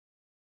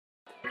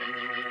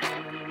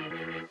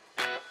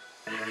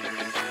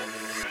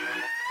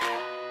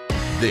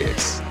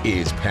This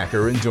is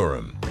Packer and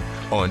Durham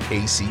on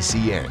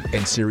ACCN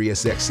and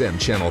SiriusXM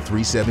Channel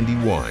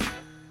 371.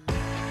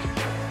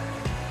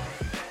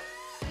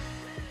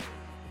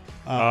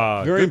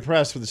 Very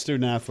impressed with the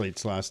student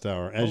athletes last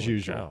hour, as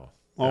usual. Cow.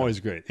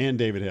 Always great. And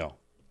David Hill.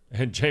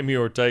 And Jamie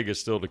Ortega is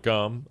still to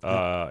come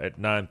at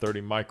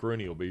 9:30. Mike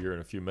Rooney will be here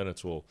in a few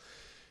minutes. We'll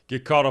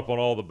get caught up on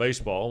all the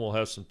baseball, and we'll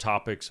have some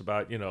topics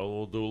about,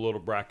 we'll do a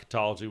little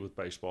bracketology with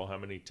baseball, how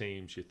many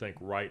teams you think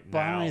right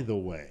now. By the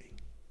way,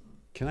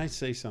 can I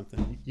say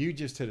something? You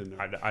just hit a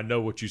nerve. I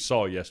know what you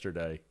saw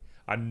yesterday.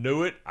 I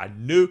knew it. I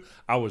knew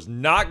I was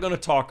not going to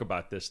talk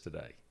about this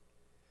today.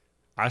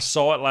 I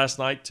saw it last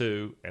night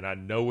too, and I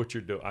know what you're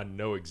doing. I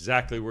know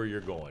exactly where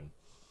you're going.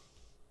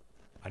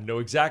 I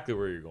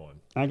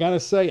got to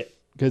say it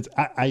because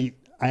I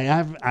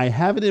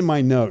have it in my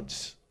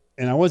notes,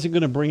 and I wasn't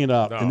going to bring it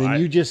up. No, and then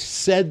you just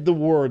said the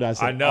word. I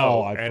said, I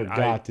know. I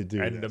forgot to do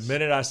this. And the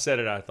minute I said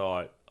it, I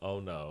thought, oh,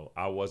 no,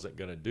 I wasn't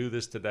going to do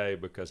this today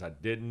because I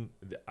didn't.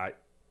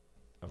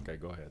 Okay,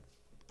 go ahead.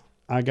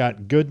 I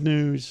got good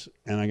news,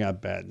 and I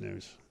got bad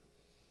news.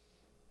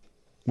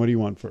 What do you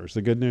want first?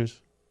 The good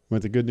news? You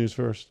want the good news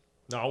first?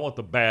 No, I want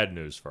the bad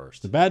news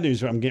first. The bad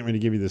news, I'm getting ready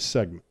to give you this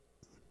segment.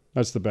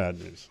 That's the bad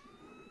news.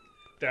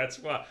 That's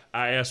why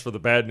I asked for the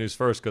bad news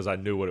first, because I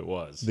knew what it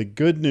was. The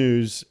good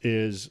news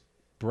is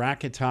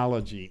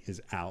bracketology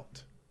is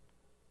out.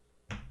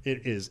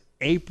 It is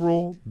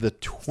April the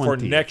 20th. For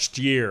next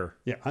year.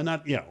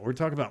 We're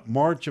talking about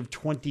March of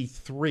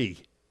 23.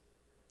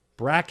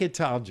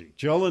 Bracketology.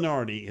 Joe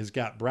Lunardi has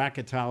got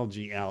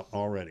bracketology out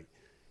already.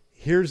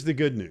 Here's the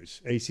good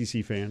news,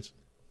 ACC fans.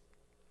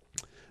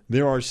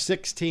 There are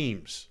 6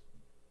 teams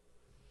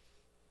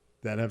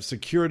that have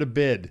secured a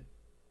bid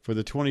for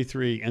the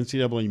 23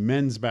 NCAA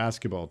men's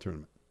basketball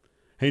tournament.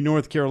 Hey,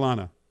 North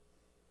Carolina,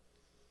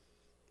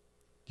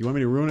 do you want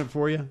me to ruin it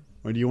for you,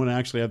 or do you want to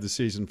actually have the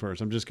season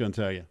first? I'm just going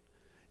to tell you.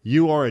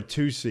 You are a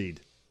 2 seed.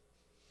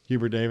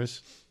 Hubert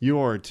Davis, you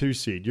are a 2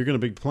 seed. You're going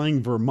to be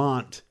playing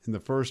Vermont in the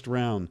first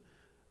round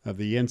of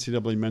the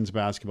NCAA men's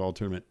basketball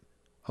tournament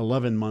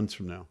 11 months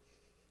from now.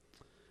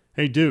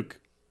 Hey, Duke,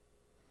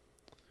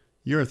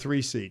 you're a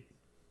 3 seed.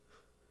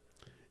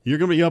 You're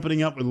going to be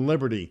opening up with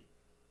Liberty.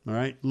 All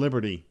right,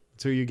 Liberty.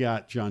 That's who you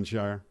got, John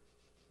Shire.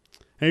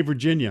 Hey,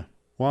 Virginia.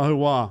 Wahoo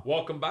wah.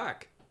 Welcome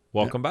back.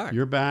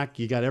 You're back.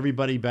 You got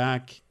everybody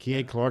back.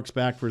 K.A. Clark's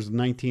back for his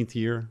 19th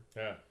year.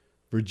 Yeah.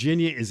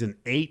 Virginia is an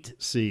 8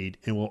 seed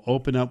and will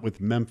open up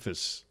with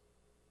Memphis.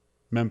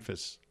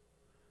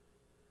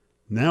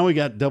 Now we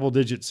got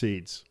double-digit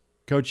seeds.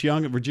 Coach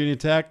Young at Virginia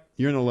Tech,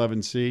 you're an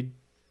 11 seed.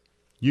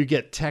 You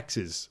get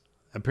Texas.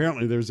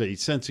 Apparently there's a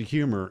sense of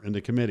humor in the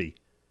committee.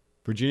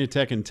 Virginia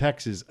Tech and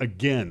Texas,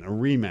 again, a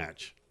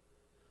rematch.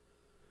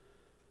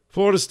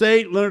 Florida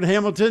State, Leonard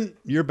Hamilton,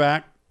 you're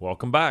back.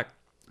 Welcome back.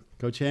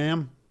 Coach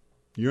Ham,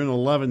 you're an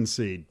 11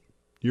 seed.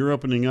 You're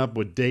opening up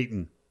with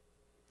Dayton.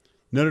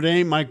 Notre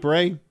Dame, Mike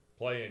Bray.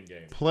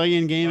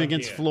 Play-in game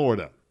against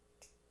Florida.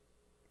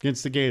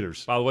 Against the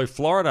Gators. By the way,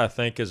 Florida, I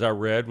think, as I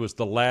read, was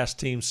the last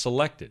team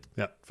selected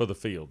for the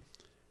field.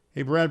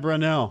 Hey, Brad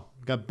Brownell,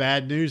 got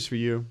bad news for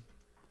you.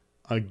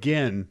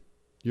 Again,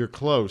 you're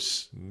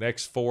close.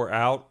 Next 4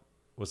 out.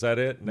 Was that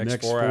it?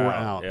 Next 4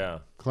 out. Yeah.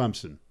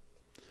 Clemson.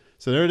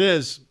 So there it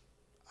is.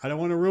 I don't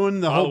want to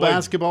ruin the whole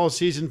basketball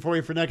season for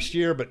you for next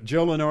year, but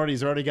Joe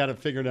Lunardi's already got it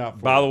figured out for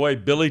you. By the way,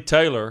 Billy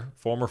Taylor,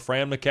 former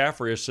Fran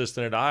McCaffrey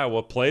assistant at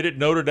Iowa, played at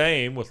Notre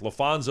Dame with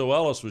LaFonso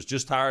Ellis, was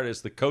just hired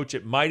as the coach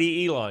at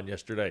Mighty Elon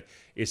yesterday.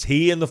 Is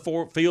he in the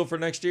field for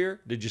next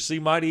year? Did you see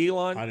Mighty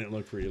Elon? I didn't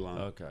look for Elon.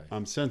 Okay.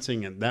 I'm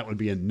sensing that would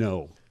be a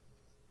no,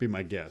 be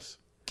my guess.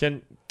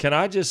 Can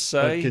I just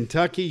say, but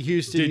Kentucky,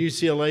 Houston,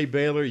 UCLA,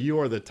 Baylor, you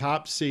are the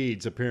top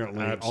seeds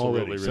apparently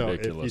already. Ridiculous. So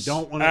if you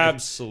don't want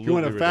to, if you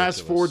want to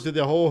fast forward to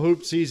the whole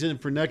hoop season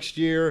for next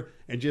year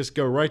and just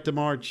go right to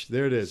March,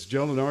 there it is.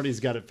 Joe Lunardi's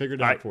got it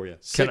figured out for you.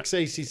 6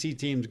 ACC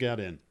teams got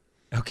in.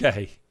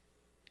 Okay.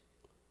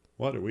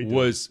 What are we doing?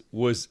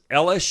 Was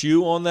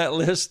LSU on that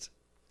list?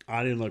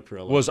 I didn't look for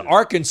LSU. Was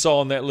Arkansas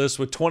on that list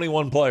with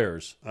 21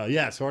 players?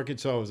 Yes,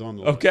 Arkansas was on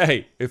the list.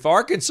 Okay. If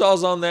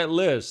Arkansas's on that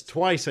list.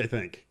 Twice, I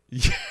think.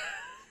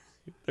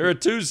 They're a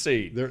 2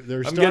 seed.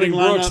 I'm getting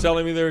Brooks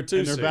telling me they're a 2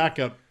 and seed. Their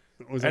backup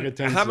was like a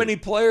 10 How seed. many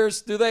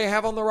players do they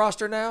have on the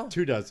roster now?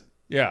 2 dozen.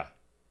 Yeah.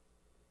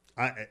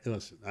 I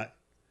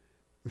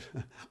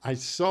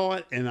saw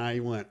it and I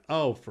went,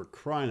 oh, for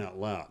crying out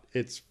loud.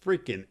 It's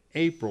freaking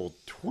April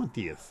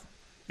 20th.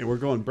 And we're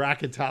going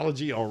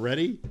bracketology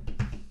already?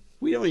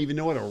 We don't even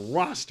know what a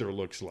roster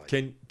looks like.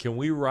 Can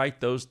we write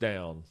those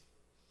down,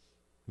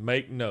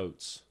 make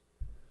notes,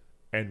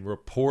 and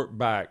report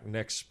back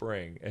next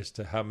spring as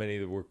to how many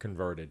that were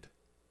converted?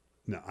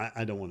 No,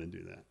 I don't want to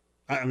do that.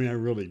 I mean, I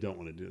really don't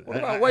want to do that. What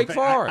about Wake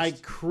Forest? I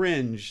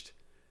cringed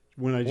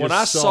when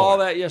I saw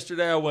that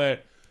yesterday. I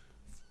went,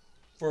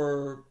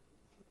 for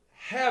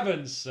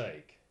heaven's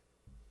sake.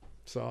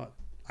 Saw it.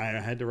 I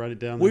had to write it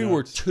down. We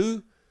were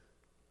 2.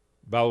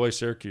 By the way,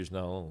 Syracuse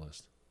not on the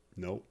list.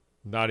 Nope.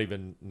 Not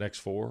even next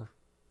 4.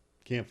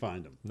 Can't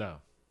find them. No.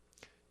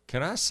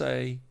 Can I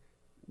say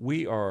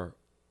we are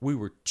we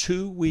were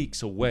 2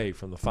 weeks away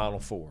from the Final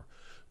Four.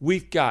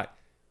 We've got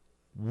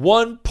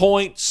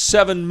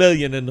 1.7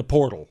 million in the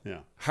portal. Yeah.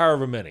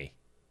 However many.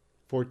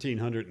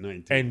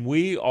 1,419. And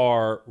we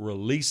are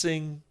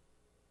releasing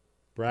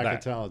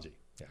bracketology.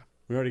 Yeah.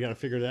 We already got to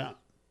figure it out.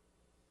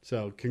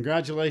 So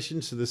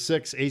congratulations to the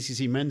 6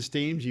 ACC men's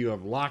teams. You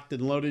have locked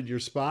and loaded your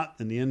spot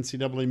in the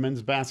NCAA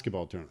men's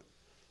basketball tournament.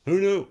 Who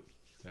knew?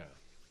 Yeah.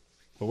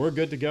 But we're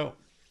good to go.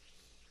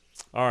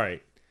 All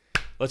right.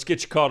 Let's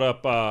get you caught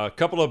up. A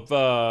couple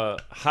of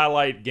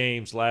highlight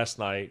games last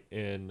night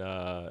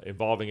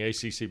involving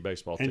ACC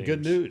baseball teams. And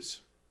good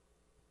news.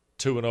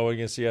 2-0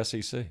 against the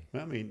SEC.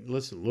 I mean,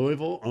 listen,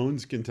 Louisville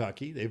owns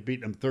Kentucky. They've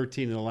beaten them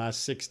 13 in the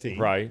last 16.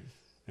 Right.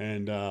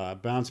 And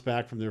bounced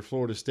back from their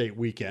Florida State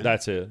weekend.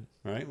 That's it.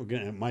 Right. We're going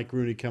to have Mike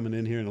Rooney coming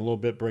in here in a little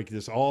bit,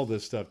 breaking all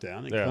this stuff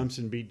down. And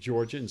Clemson beat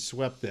Georgia and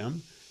swept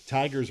them.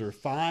 Tigers are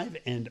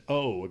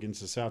 5-0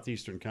 against the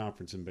Southeastern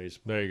Conference in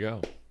baseball. There you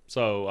go.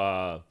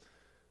 So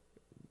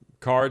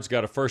Cards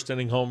got a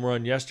first-inning home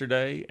run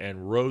yesterday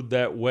and rode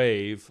that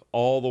wave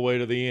all the way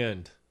to the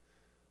end.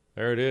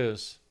 There it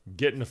is.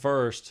 Getting to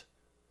first.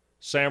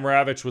 Sam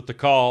Ravitch with the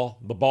call.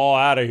 The ball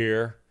out of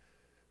here.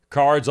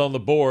 Cards on the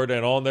board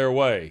and on their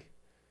way.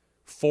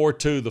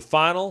 4-2 the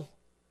final.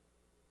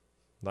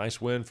 Nice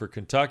win for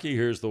Kentucky.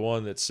 Here's the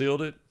one that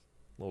sealed it.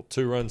 Little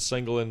 2-run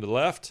single into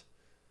left.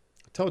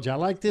 I told you, I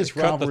like this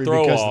Cut rivalry the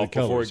throw because off of the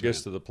colors, before it gets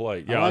man. to the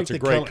plate. I Yeah, like it's a the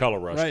great color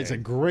rush Right, game. it's a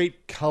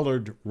great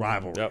colored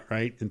rivalry, Yep.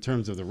 right? In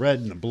terms of the red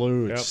and the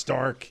blue. It's Yep.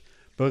 stark.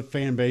 Both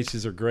fan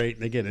bases are great.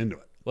 They get into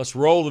it. Let's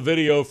roll the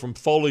video from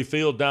Foley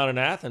Field down in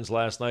Athens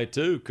last night,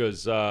 too,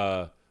 because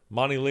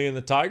Monty Lee and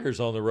the Tigers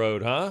on the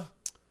road, huh?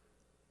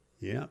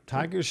 Yeah,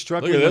 Tigers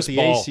struggling Look at with this the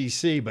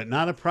ball. ACC, but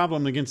not a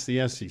problem against the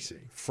SEC.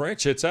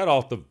 French hits that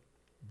off the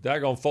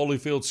daggone Foley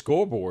Field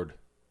scoreboard.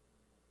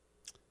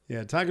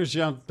 Yeah, Tigers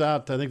jumped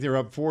out. I think they were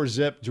up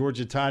 4-0.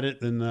 Georgia tied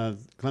it, then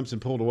Clemson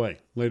pulled away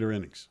later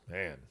innings.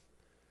 Man.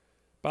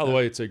 By the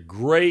way, it's a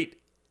great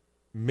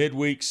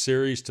midweek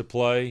series to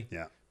play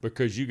Yeah.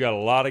 because you got a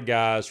lot of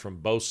guys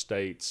from both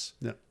states.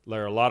 Yep.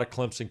 There are a lot of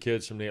Clemson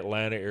kids from the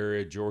Atlanta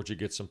area. Georgia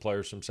gets some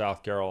players from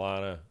South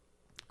Carolina,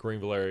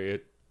 Greenville area.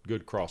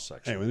 Good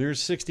cross-section. Hey, when they're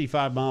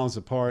 65 miles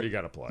apart, You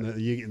got to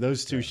play.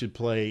 those two should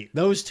play.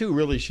 Those two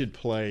really should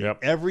play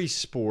Yep. every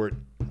sport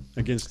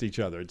against each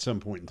other at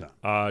some point in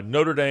time.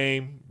 Notre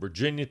Dame,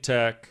 Virginia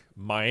Tech,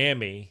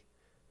 Miami,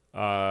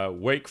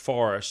 Wake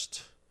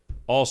Forest,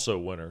 also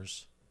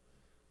winners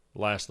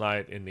last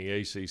night in the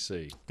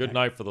ACC. Good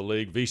night for the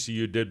league.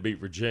 VCU did beat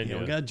Virginia.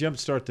 Yeah, we got to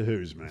jumpstart the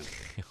Who's, man.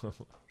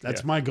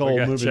 That's Yeah, my we goal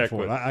gotta moving check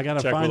forward. with- I got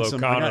to check find with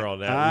some. O'Connor on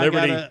that. I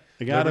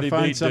got to Liberty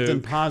find beat something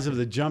Duke. positive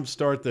to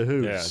jumpstart the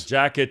Who's. Yeah,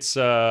 Jackets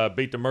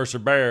beat the Mercer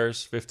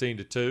Bears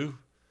 15-2,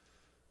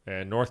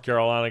 and North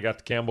Carolina got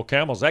the Campbell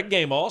Camels. That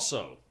game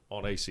also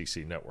on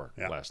ACC Network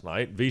last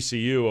night.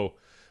 VCU, a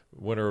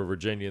winner of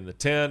Virginia in the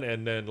 10,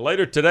 and then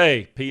later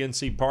today,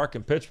 PNC Park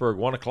in Pittsburgh,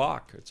 1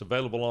 o'clock. It's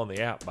available on the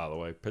app, by the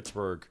way,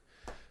 Pittsburgh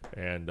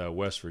and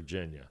West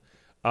Virginia.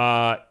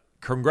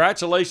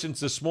 Congratulations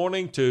this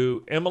morning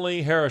to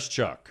Emily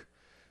Harris-Chuck.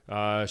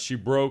 She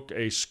broke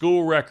a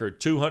school record,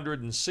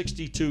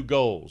 262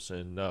 goals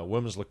in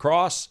women's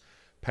lacrosse,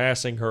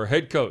 passing her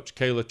head coach,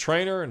 Kayla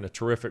Trainer, and the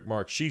terrific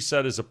mark she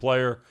set as a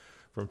player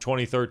from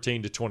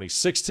 2013 to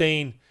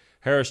 2016.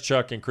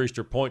 Harris-Chuck increased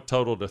her point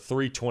total to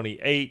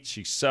 328.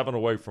 She's 7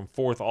 away from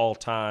 4th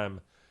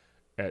all-time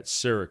at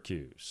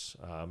Syracuse.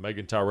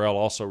 Megan Tyrell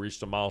also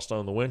reached a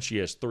milestone in the win. She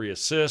has 3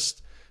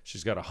 assists.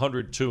 She's got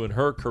 102 in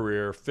her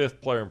career,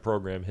 5th player in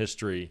program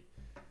history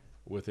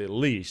with at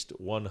least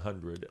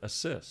 100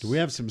 assists. Do we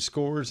have some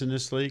scores in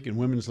this league in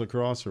women's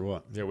lacrosse or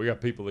what? Yeah, we got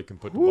people that can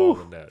put the ball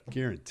in the net.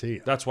 Guarantee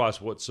it. That's why it's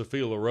what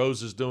Sophia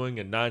LaRose is doing,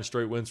 and 9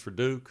 straight wins for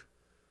Duke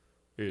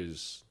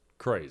is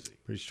crazy.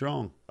 Pretty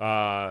strong.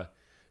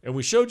 And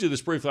we showed you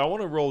this briefly. I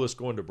want to roll this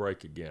going to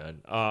break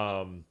again.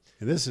 And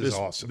this is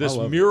awesome. This I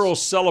love mural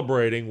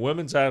celebrating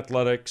women's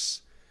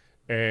athletics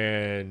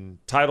and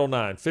Title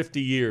IX,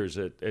 50 years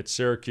at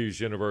Syracuse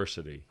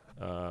University.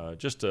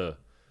 Just a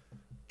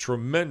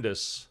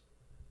tremendous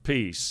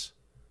piece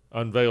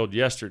unveiled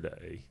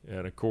yesterday.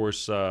 And, of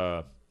course,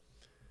 John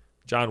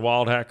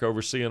Wildhack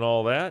overseeing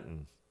all that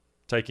and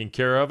taking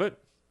care of it.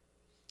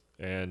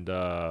 And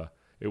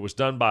it was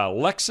done by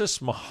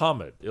Alexis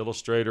Muhammad,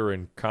 illustrator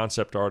and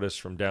concept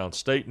artist from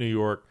downstate New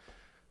York,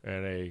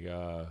 and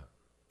a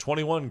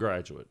 21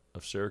 graduate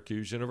of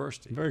Syracuse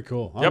University. Very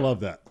cool. I Yep. love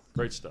that.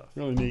 Great stuff.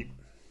 Really neat.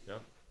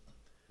 Yep.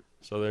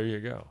 So there you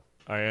go.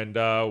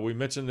 And we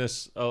mentioned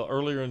this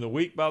earlier in the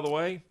week, by the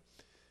way.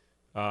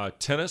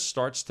 Tennis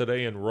starts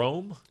today in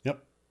Rome.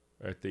 Yep.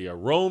 At the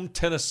Rome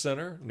Tennis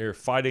Center near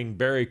Fighting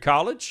Berry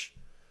College.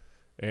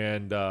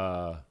 And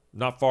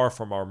not far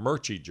from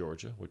Armuchee,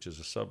 Georgia, which is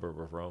a suburb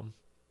of Rome.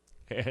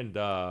 And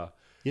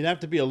You'd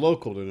have to be a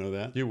local to know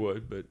that. you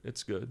would, but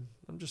it's good.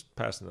 I'm just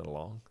passing it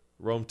along.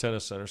 Rome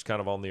Tennis Center is kind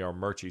of on the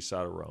Armuchee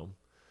side of Rome.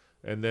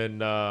 And then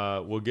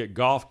we'll get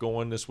golf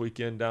going this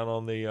weekend down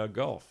on the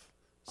Gulf.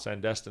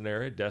 Sandestin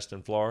area,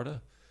 Destin,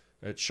 Florida,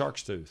 at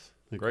Shark's Tooth.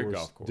 Of Great course,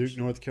 golf course. Duke,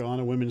 North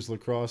Carolina women's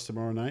lacrosse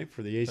tomorrow night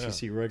for the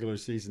ACC regular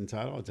season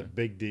title. It's a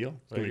big deal.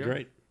 It's going to be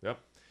great. Yep.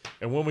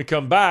 And when we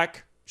come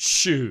back,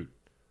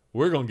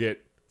 we're going to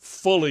get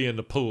fully in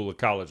the pool of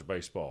college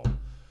baseball.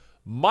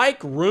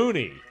 Mike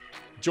Rooney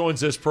joins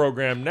this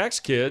program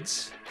next,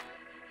 kids.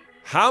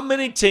 How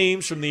many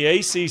teams from the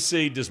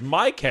ACC does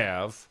Mike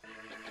have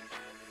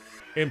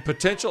in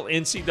potential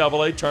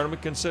NCAA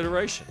tournament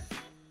consideration?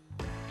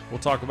 We'll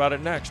talk about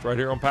it next, right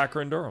here on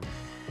Packer and Durham.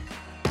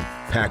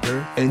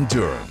 Packer and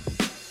Durham.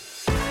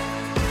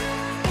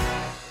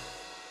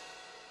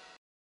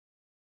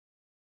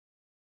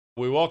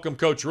 We welcome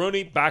Coach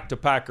Rooney back to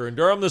Packer and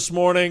Durham this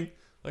morning.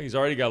 I think he's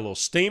already got a little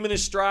steam in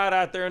his stride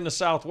out there in the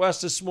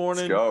Southwest this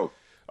morning. Let's go.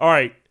 All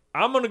right,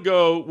 I'm going to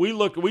go.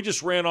 We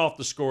just ran off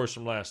the scores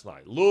from last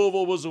night.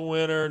 Louisville was a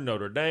winner,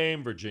 Notre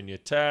Dame, Virginia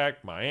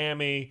Tech,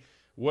 Miami,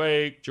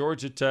 Wake,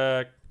 Georgia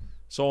Tech,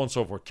 so on and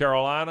so forth.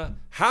 Carolina.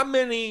 How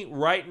many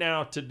right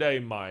now today,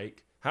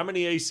 Mike, how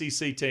many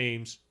ACC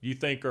teams do you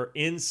think are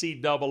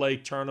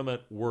NCAA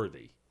tournament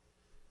worthy?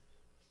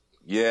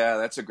 Yeah,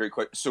 that's a great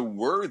question. So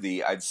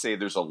worthy, I'd say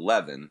there's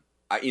 11.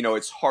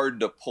 It's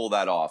hard to pull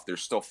that off.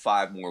 There's still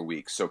 5 more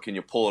weeks. So can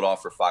you pull it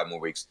off for 5 more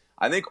weeks?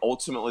 I think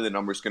ultimately the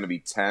number is going to be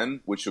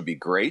 10, which would be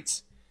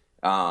great.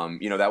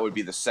 That would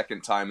be the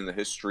second time in the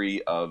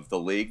history of the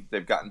league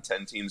they've gotten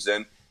 10 teams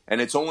in.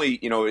 And it's only,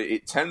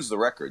 it 10's the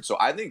record. So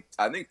I think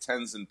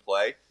 10's in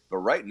play. But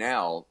right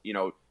now,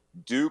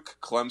 Duke,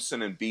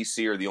 Clemson, and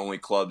BC are the only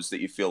clubs that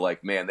you feel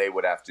like, man, they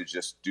would have to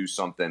just do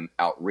something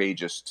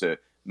outrageous to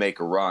make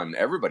a run.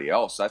 Everybody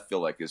else, I feel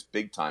like, is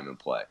big time in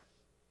play.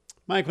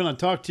 Mike, when I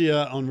talked to you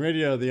on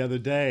radio the other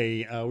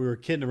day, we were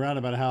kidding around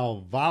about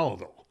how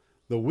volatile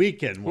the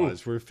weekend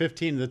was, where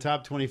 15 of the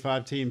top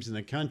 25 teams in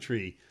the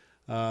country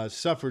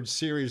suffered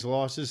series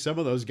losses. Some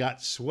of those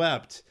got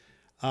swept.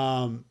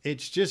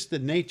 It's just the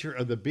nature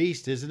of the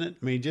beast, isn't it?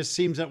 I mean, it just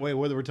seems that way,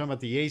 whether we're talking about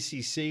the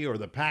ACC or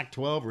the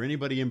Pac-12 or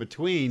anybody in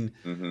between,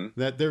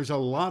 that there's a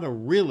lot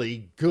of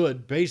really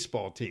good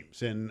baseball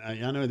teams. And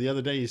I know the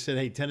other day you said,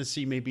 hey,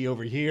 Tennessee may be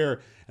over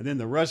here, and then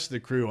the rest of the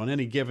crew on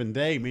any given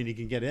day, I mean, you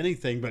can get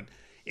anything, but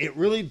it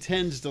really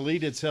tends to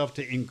lead itself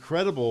to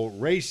incredible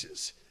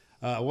races,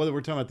 whether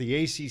we're talking about the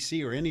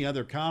ACC or any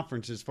other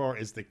conference as far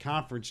as the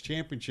conference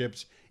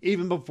championships,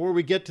 even before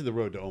we get to the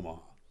road to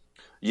Omaha.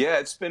 Yeah,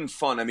 it's been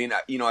fun. I mean,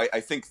 I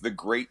think the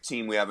great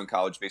team we have in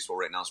college baseball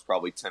right now is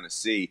probably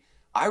Tennessee.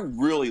 I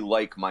really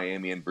like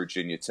Miami and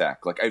Virginia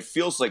Tech. Like, it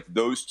feels like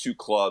those two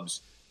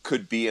clubs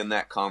could be in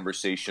that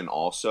conversation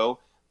also.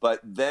 But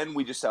then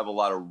we just have a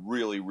lot of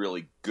really,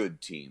 really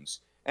good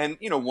teams. And,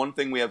 one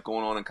thing we have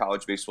going on in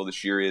college baseball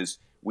this year is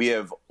we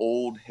have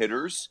old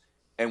hitters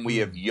and we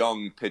have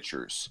young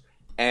pitchers.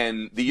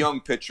 And the young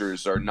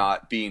pitchers are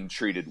not being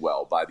treated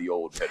well by the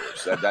old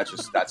hitters.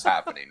 That's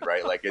happening,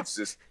 right? Like, it's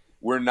just,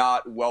 we're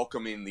not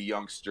welcoming the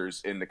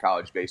youngsters into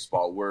college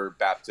baseball. We're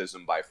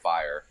baptism by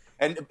fire.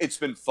 And it's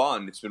been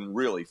fun. It's been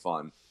really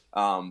fun.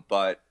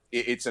 But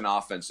it's an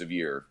offensive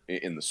year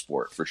in the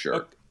sport for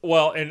sure.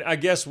 Well, and I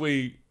guess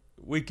we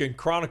can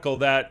chronicle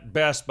that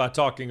best by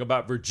talking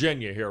about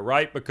Virginia here,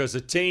 right? Because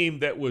a team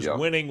that was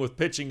winning with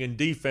pitching and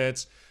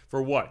defense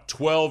for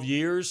 12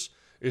 years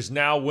is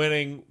now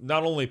winning,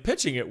 not only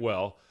pitching it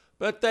well,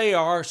 but they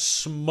are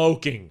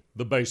smoking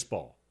the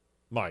baseball,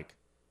 Mike.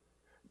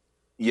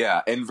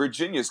 Yeah, and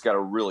Virginia's got a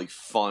really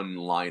fun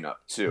lineup,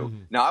 too.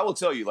 Now, I will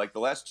tell you, like,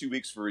 the last 2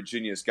 weeks for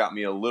Virginia's got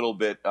me a little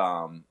bit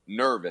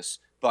nervous.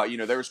 But,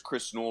 there's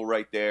Chris Newell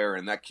right there,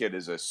 and that kid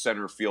is a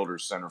center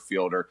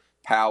fielder,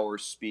 power,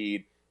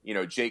 speed.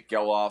 Jake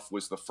Geloff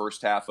was the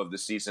first half of the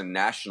season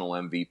national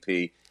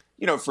MVP.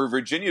 For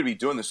Virginia to be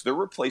doing this, they're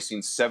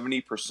replacing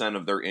 70%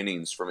 of their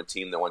innings from a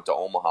team that went to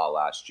Omaha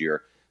last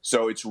year.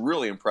 So it's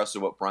really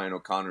impressive what Brian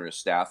O'Connor and his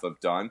staff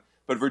have done.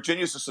 But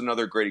Virginia's just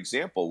another great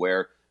example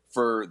where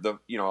for the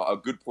a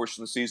good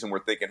portion of the season we're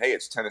thinking, hey,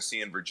 it's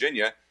Tennessee and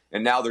Virginia,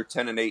 and now they're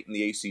 10-8 in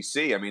the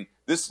ACC. I mean,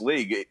 this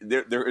league,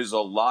 there is a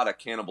lot of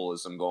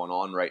cannibalism going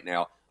on right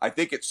now. I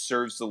think it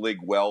serves the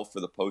league well for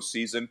the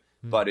postseason,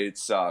 but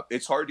it's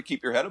hard to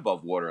keep your head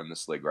above water in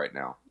this league right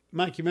now.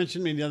 Mike, you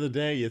mentioned to me the other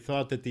day you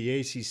thought that the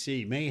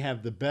ACC may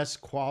have the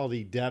best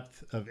quality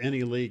depth of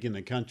any league in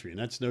the country, and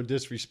that's no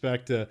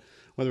disrespect to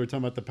whether we're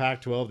talking about the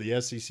Pac-12,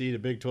 the SEC, the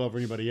Big 12, or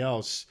anybody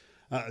else.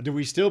 Do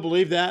we still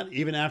believe that,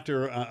 even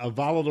after a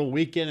volatile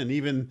weekend and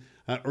even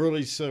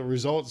early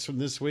results from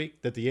this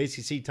week, that the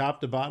ACC top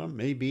to bottom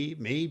may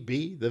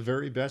be the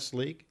very best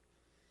league?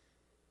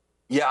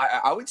 Yeah,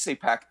 I would say,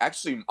 Pac,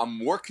 actually, I'm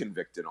more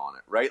convicted on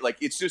it, right? Like,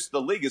 it's just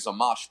the league is a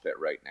mosh pit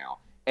right now.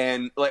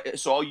 And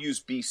so I'll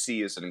use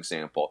BC as an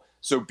example.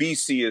 So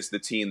BC is the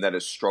team that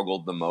has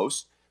struggled the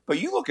most.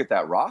 But you look at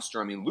that roster,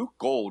 I mean, Luke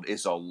Gold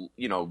is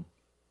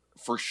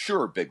for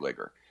sure big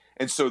leaguer.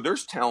 And so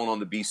there's talent on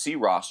the BC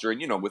roster.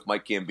 And, with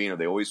Mike Gambino,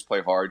 they always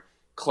play hard.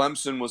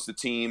 Clemson was the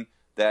team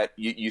that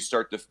you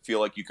start to feel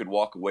like you could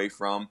walk away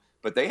from.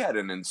 But they had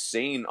an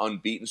insane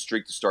unbeaten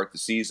streak to start the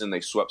season.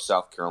 They swept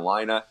South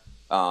Carolina.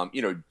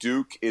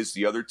 Duke is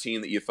the other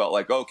team that you felt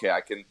like, okay,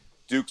 I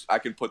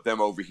can put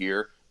them over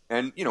here.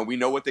 And, we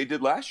know what they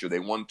did last year. They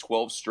won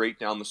 12 straight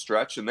down the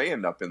stretch, and they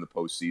end up in the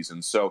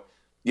postseason. So,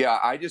 yeah,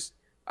 I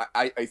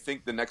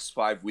think the next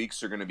 5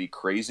 weeks are going to be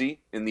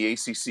crazy in the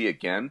ACC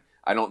again.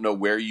 I don't know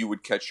where you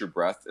would catch your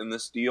breath in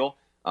this deal,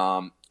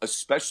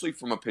 especially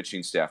from a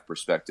pitching staff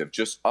perspective.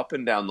 Just up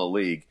and down the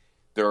league,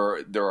 there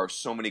are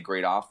so many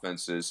great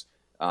offenses.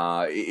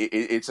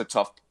 It's a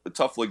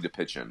tough league to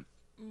pitch in.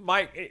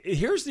 Mike,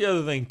 here's the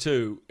other thing,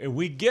 too. And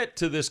we get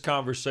to this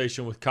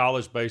conversation with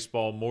college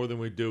baseball more than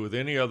we do with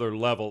any other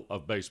level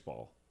of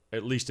baseball,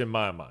 at least in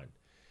my mind.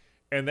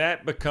 And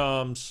that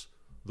becomes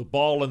the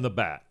ball and the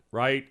bat,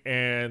 right?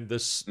 And the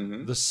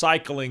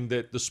cycling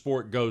that the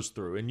sport goes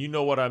through. And you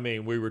know what I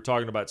mean. We were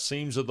talking about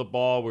seams of the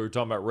ball. We were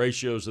talking about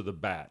ratios of the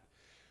bat.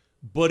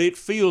 But it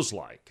feels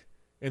like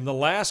in the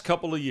last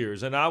couple of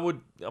years, and I'm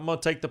going to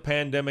take the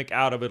pandemic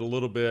out of it a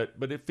little bit,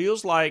 but it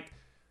feels like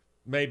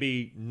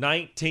maybe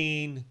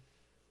 19,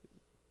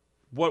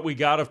 what we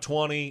got of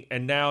 20,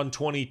 and now in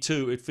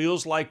 22, it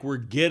feels like we're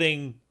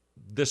getting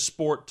the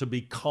sport to be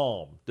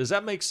calm. Does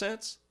that make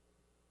sense?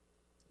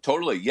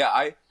 Totally.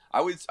 Yeah,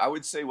 I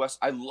would say, Wes,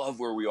 I love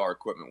where we are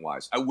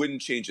equipment-wise. I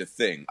wouldn't change a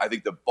thing. I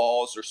think the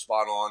balls are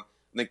spot on.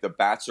 I think the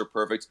bats are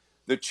perfect.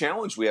 The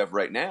challenge we have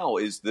right now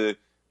is the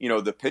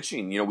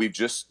pitching. We've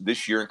just,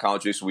 this year in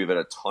college baseball, we've had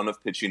a ton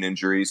of pitching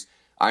injuries.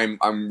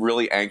 I'm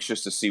really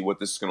anxious to see what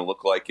this is going to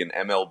look like in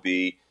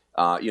MLB.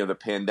 The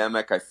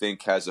pandemic, I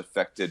think, has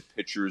affected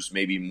pitchers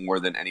maybe more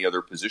than any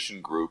other position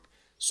group.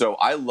 So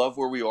I love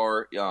where we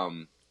are.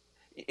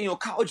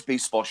 College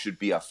baseball should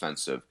be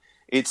offensive.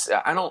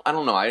 I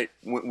don't know.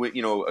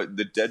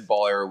 The dead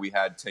ball era we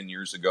had 10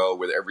 years ago,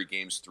 where every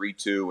game's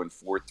 3-2 and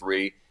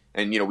 4-3,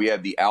 and we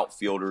had the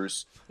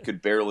outfielders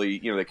could barely,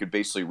 they could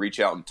basically reach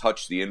out and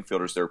touch the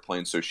infielders. They were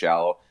playing so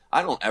shallow.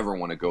 I don't ever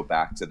want to go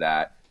back to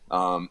that.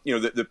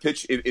 The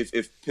pitch.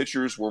 If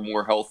pitchers were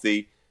more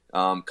healthy.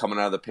 Coming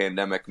out of the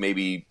pandemic,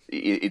 maybe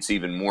it's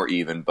even more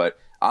even. But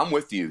I'm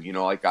with you.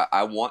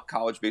 I want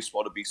college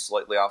baseball to be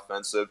slightly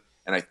offensive,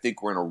 and I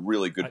think we're in a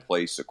really good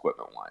place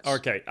equipment-wise.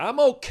 Okay, I'm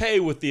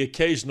okay with the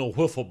occasional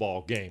wiffle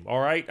ball game,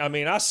 all right? I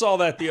mean, I saw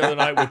that the other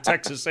night with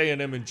Texas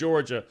A&M and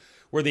Georgia,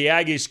 where the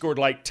Aggies scored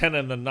like 10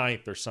 in the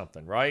ninth or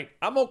something, right?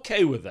 I'm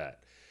okay with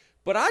that.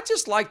 But I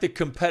just like the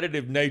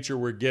competitive nature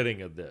we're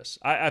getting of this.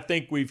 I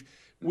think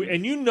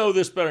and you know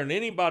this better than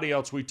anybody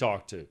else we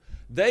talk to.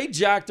 They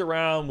jacked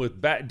around with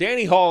bat.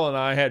 Danny Hall and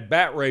I had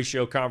bat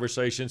ratio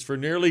conversations for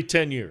nearly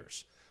 10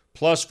 years.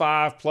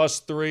 +5,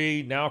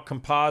 +3, now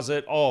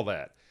composite, all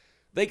that.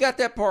 They got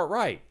that part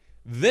right.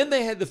 Then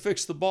they had to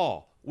fix the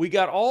ball. We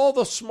got all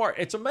the smart –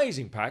 it's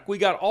amazing, Pac. We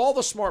got all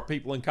the smart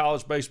people in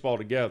college baseball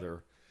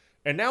together,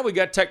 and now we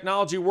got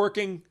technology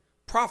working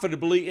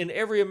profitably in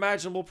every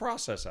imaginable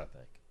process, I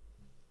think.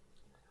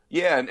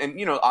 Yeah,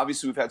 and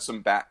obviously we've had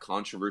some bat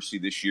controversy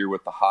this year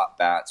with the hot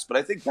bats, but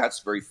I think that's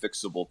very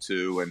fixable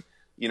too. And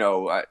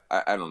I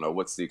don't know,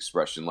 what's the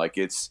expression? Like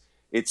it's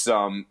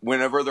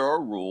whenever there are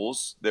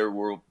rules, there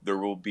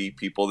will be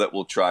people that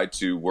will try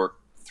to work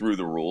through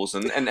the rules,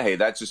 and hey,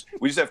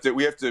 we have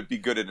to be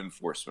good at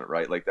enforcement,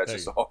 right? Like that's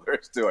just all there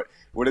is to it.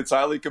 When it's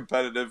highly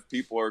competitive,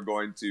 people are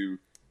going to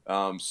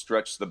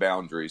stretch the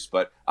boundaries.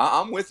 But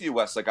I'm with you,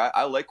 Wes. Like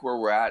I like where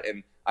we're at,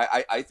 and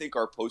I think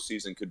our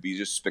postseason could be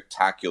just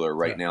spectacular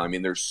right now. I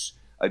mean, there's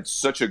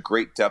such a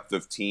great depth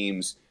of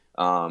teams.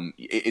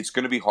 It's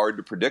going to be hard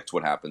to predict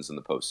what happens in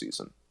the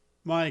postseason.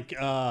 Mike,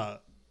 a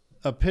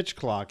pitch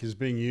clock is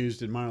being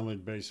used in minor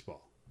league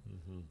baseball.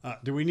 Mm-hmm.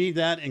 Do we need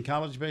that in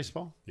college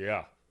baseball?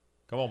 Yeah.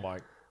 Come on,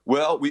 Mike.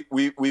 Well,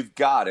 we've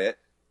got it,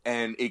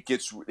 and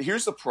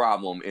here's the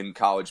problem in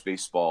college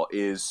baseball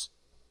is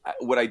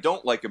what I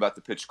don't like about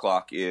the pitch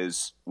clock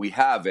is we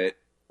have it,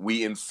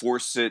 we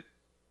enforce it,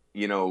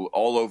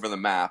 all over the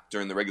map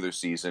during the regular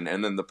season,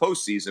 and then the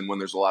postseason when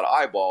there's a lot of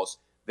eyeballs,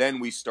 then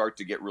we start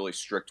to get really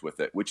strict with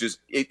it, which is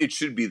it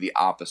should be the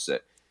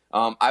opposite.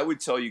 I would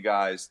tell you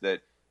guys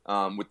that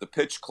with the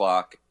pitch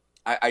clock,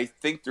 I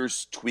think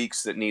there's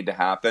tweaks that need to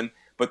happen.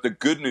 But the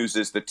good news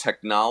is the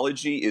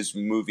technology is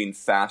moving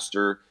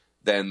faster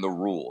than the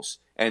rules.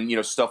 And,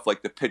 stuff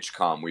like the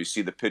PitchCom, where you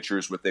see the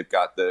pitchers they've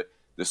got the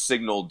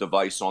signal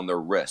device on their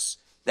wrists.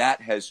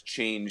 That has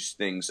changed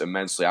things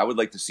immensely. I would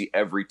like to see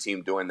every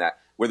team doing that,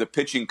 where the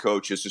pitching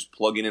coach is just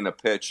plugging in a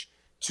pitch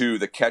to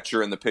the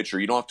catcher and the pitcher.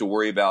 You don't have to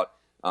worry about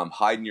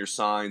hiding your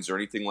signs or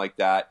anything like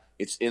that.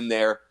 It's in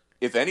there.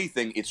 If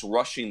anything, it's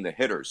rushing the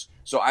hitters.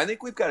 So I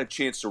think we've got a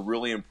chance to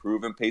really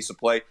improve in pace of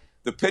play.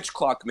 The pitch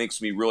clock makes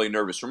me really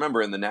nervous.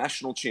 Remember, in the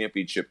national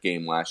championship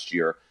game last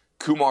year,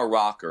 Kumar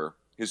Rocker,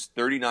 his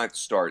 39th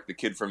start, the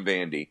kid from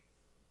Vandy,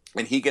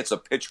 and he gets a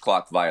pitch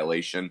clock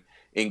violation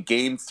in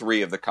Game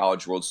 3 of the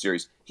College World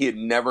Series. He had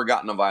never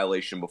gotten a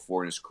violation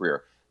before in his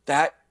career.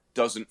 That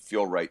doesn't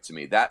feel right to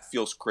me. That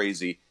feels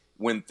crazy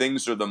when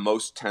things are the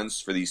most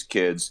tense for these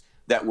kids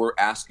that we're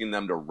asking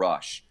them to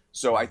rush.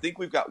 So I think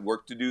we've got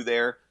work to do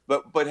there.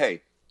 But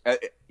hey,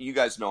 you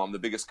guys know I'm the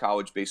biggest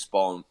college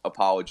baseball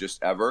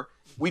apologist ever.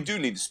 We do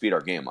need to speed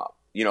our game up.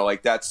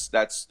 That's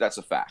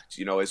a fact.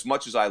 As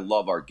much as I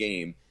love our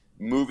game,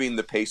 moving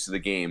the pace of the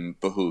game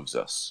behooves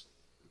us.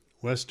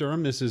 West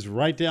Durham, this is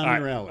right down All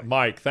your right, alley.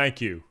 Mike,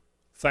 thank you.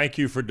 Thank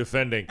you for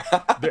defending.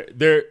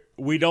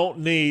 We don't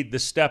need the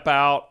step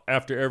out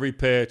after every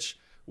pitch.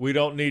 We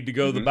don't need to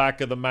go to the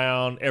back of the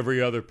mound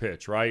every other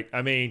pitch, right?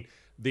 I mean,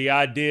 the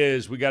idea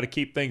is we got to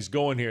keep things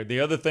going here.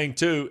 The other thing,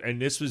 too,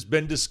 and this has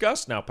been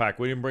discussed now, Pac.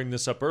 We didn't bring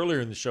this up earlier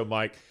in the show,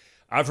 Mike.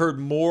 I've heard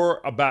more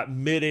about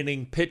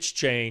mid-inning pitch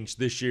change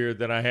this year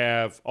than I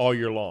have all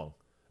year long.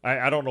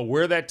 I don't know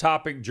where that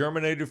topic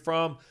germinated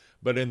from,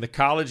 but in the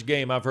college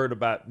game, I've heard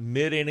about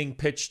mid-inning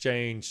pitch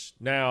change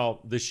now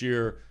this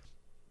year,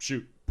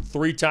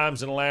 3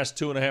 times in the last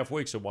 2.5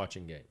 weeks of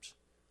watching games.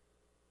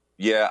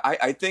 Yeah,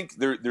 I think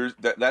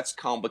that's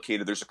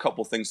complicated. There's a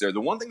couple things there. The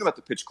one thing about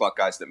the pitch clock,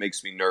 guys, that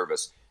makes me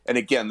nervous, and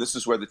again, this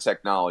is where the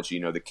technology,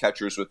 the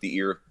catchers with the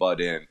ear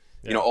butt in,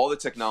 all the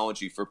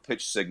technology for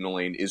pitch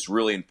signaling is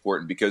really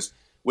important because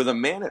with a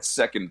man at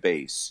second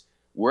base,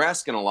 we're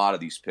asking a lot of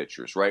these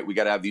pitchers, right? We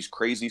got to have these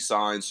crazy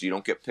signs so you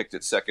don't get picked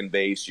at second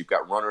base. You've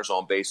got runners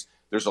on base.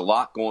 There's a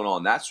lot going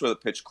on. That's where the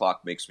pitch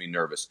clock makes me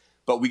nervous.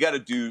 But we got to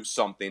do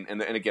something.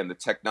 And again, the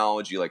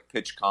technology like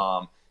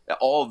PitchCom,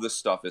 all of this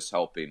stuff is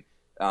helping.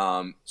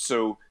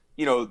 So,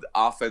 the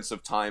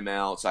offensive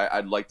timeouts,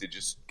 I'd like to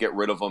just get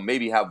rid of them.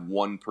 Maybe have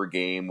 1 per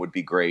game would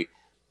be great.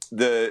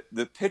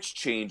 The pitch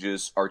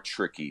changes are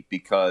tricky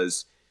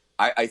because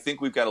I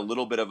think we've got a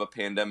little bit of a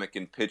pandemic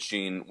in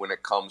pitching when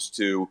it comes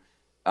to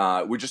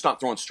we're just not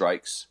throwing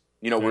strikes.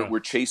 We're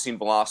chasing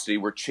velocity,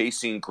 we're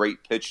chasing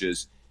great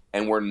pitches,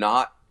 and we're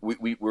not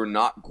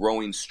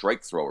growing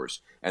strike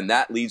throwers, and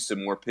that leads to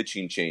more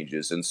pitching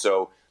changes. And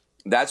so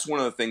that's one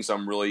of the things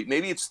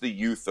maybe it's the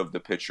youth of the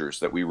pitchers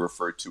that we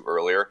referred to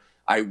earlier.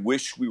 I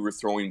wish we were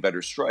throwing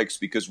better strikes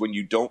because when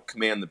you don't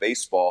command the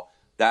baseball,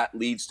 that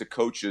leads to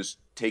coaches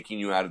taking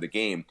you out of the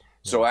game.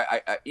 So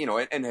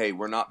and hey,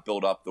 we're not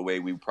built up the way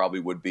we probably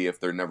would be if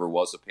there never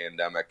was a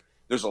pandemic.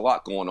 There's a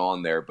lot going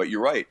on there, but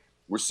you're right.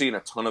 We're seeing a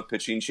ton of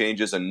pitching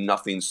changes, and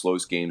nothing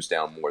slows games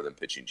down more than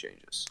pitching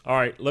changes. All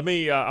right,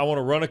 I want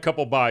to run a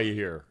couple by you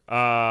here.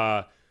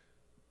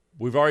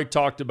 We've already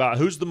talked about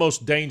who's the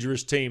most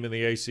dangerous team in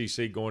the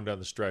ACC going down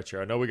the stretch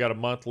here. I know we got a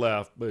month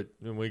left, but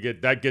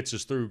that gets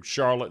us through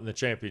Charlotte and the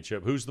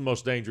championship. Who's the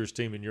most dangerous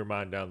team in your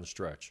mind down the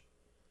stretch?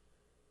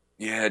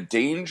 Yeah,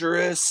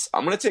 dangerous.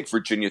 I'm going to take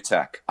Virginia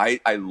Tech. I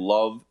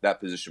love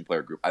that position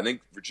player group. I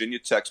think Virginia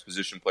Tech's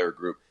position player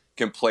group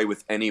can play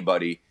with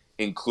anybody,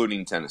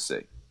 including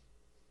Tennessee.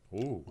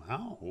 Ooh,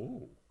 wow.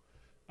 Ooh.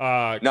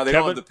 Now, they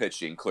don't have the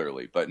pitching,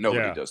 clearly, but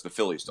nobody does. The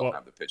Phillies don't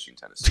have the pitching.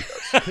 Tennessee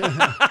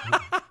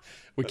does.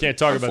 We can't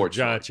talk about the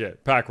Giants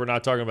yet. Pac, we're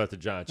not talking about the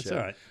Giants yet.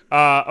 That's all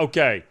right.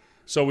 Okay,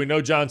 so we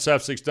know John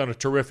Sefcik's done a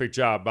terrific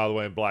job, by the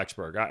way, in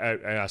Blacksburg.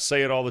 I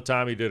say it all the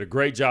time. He did a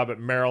great job at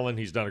Maryland.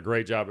 He's done a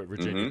great job at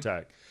Virginia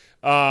Tech.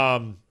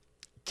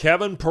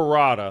 Kevin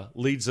Parada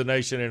leads the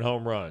nation in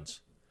home runs.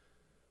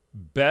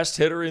 Best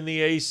hitter in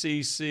the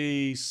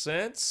ACC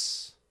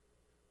since?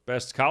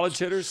 Best college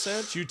hitter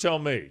since? You tell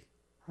me.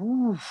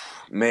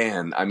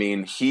 Man, I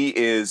mean, he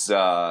is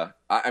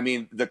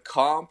the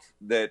comp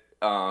that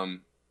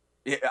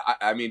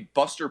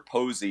Buster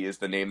Posey is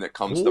the name that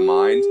comes to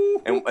mind.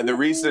 And the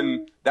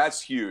reason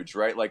that's huge,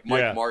 right? Like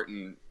Mike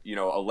Martin,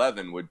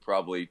 11 would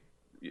probably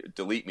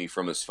delete me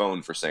from his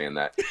phone for saying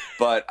that.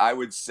 But I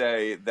would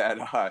say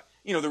that,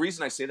 the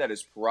reason I say that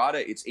is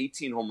Parada, it's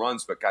 18 home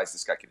runs, but guys,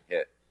 this guy can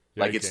hit.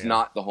 Yeah, it's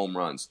not the home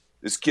runs.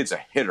 This kid's a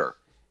hitter,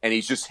 and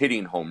he's just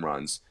hitting home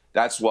runs.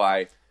 That's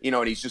why,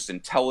 and he's just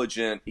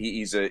intelligent.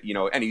 He's a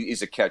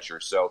catcher.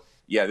 So,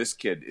 yeah, this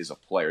kid is a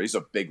player. He's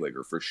a big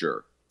leaguer for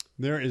sure.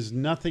 There is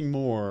nothing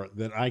more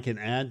that I can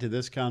add to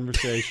this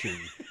conversation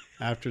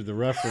after the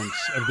reference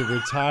of the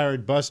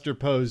retired Buster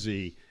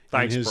Posey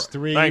and his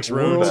 3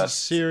 World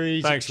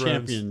Series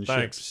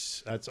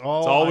championships. That's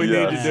all we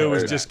need to do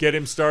is just get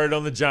him started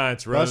on the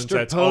Giants.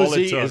 Buster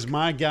Posey is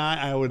my guy.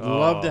 I would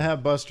love to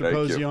have Buster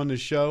Posey on the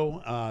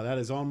show. That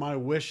is on my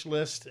wish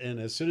list.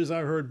 And as soon as I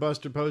heard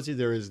Buster Posey,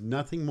 there is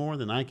nothing more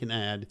than I can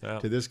add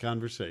to this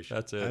conversation.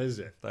 That's it. That is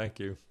it. Thank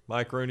you.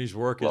 Mike Rooney's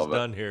work is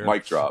done here.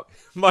 Mic drop.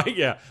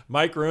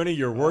 Mike Rooney,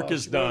 your work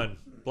is done.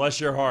 Bless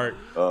your heart.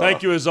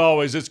 Thank you as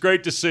always. It's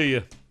great to see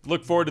you.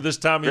 Look forward to this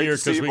time of year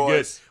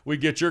because we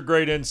get your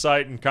great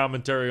insight and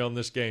commentary on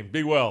this game.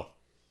 Be well.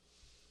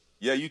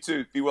 Yeah, you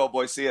too. Be well,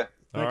 boys. See ya.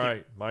 All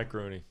right, Mike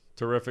Rooney.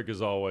 Terrific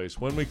as always.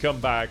 When we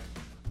come back,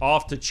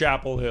 off to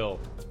Chapel Hill.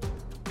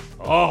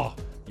 We're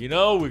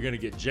going to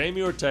get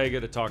Jamie Ortega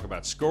to talk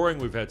about scoring.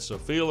 We've had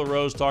Sophia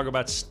LaRose talk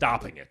about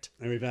stopping it.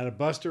 And we've had a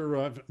Buster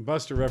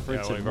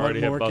reference. Yeah, we've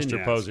already had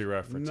Buster Posey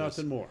references.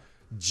 Nothing more.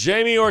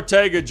 Jamie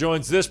Ortega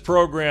joins this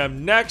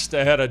program next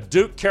ahead of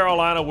Duke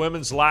Carolina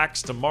women's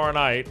lax tomorrow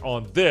night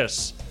on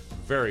this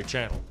very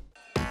channel.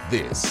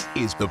 This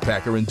is the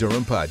Packer and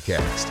Durham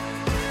Podcast.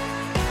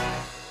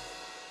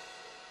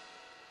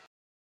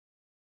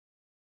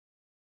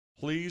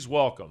 Please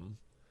welcome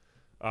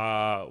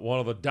one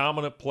of the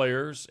dominant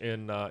players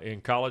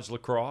in college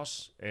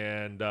lacrosse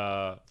and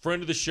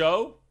friend of the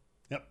show.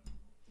 Yep.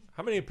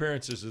 How many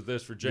appearances is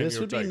this for Jamie This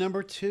would Ortega? be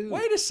number 2.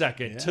 Wait a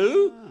second, Yeah.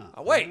 2?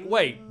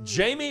 Wait.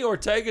 Jamie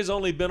Ortega's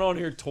only been on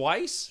here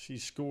twice? She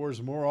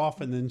scores more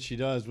often than she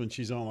does when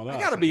she's on with us. I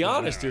got to be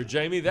honest here,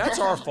 Jamie. That's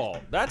our fault.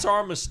 That's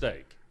our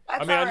mistake.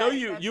 That's I mean, I know all right.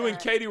 you That's you all and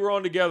right. Katie were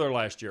on together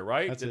last year,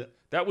 right? That's it.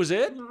 That was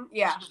it?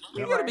 Yeah.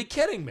 You got to be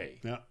kidding me.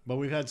 Yeah, but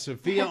we've had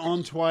Sophia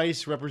on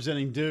twice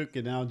representing Duke,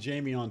 and now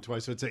Jamie on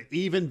twice. So it's an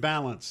even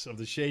balance of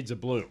the shades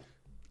of blue.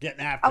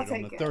 Getting after I'll it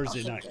on take a it.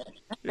 Thursday I'll night. take it.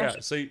 Yeah,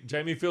 see,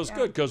 Jamie feels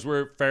good because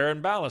we're fair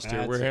and balanced here.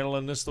 That's We're it.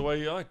 handling this the way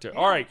you like to.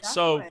 All right,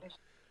 so Definitely.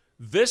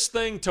 this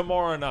thing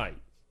tomorrow night,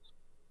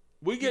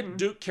 we get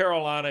Duke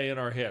Carolina in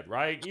our head,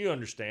 right? You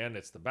understand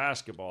it's the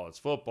basketball, it's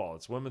football,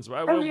 it's women's,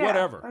 yeah.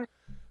 whatever.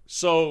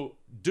 So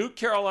Duke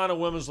Carolina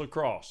women's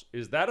lacrosse,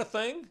 is that a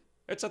thing?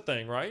 It's a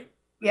thing, right?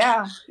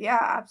 Yeah,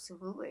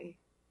 absolutely.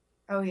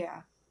 Oh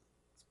yeah,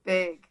 it's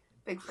big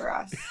for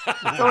us.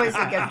 It's always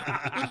against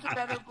who's the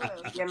better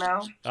blue, you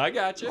know. I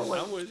got you.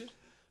 I'm with you.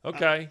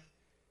 Okay.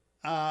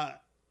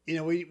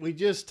 We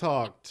just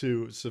talked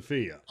to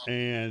Sophia,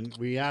 and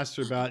we asked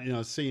her about,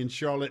 seeing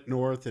Charlotte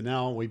North, and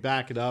now we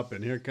back it up,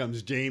 and here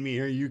comes Jamie.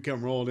 Here you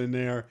come rolling in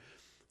there.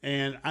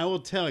 And I will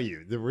tell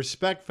you, the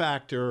respect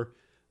factor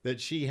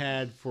that she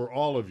had for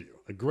all of you,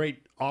 a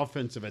great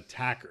offensive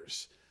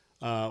attackers,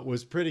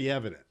 was pretty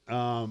evident.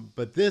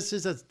 But this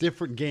is a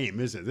different game,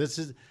 isn't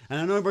it? And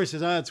I know everybody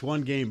says, it's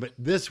one game, but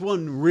this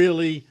one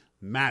really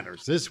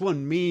matters. This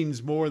one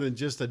means more than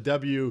just a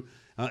W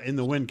in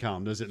the win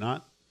column, does it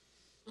not?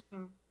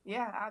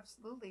 Yeah,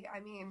 absolutely. I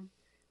mean,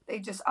 they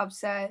just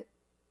upset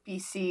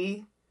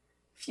BC a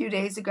few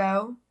days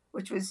ago,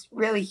 which was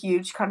really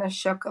huge, kind of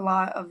shook a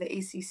lot of the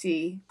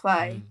ACC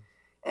play.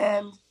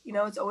 And,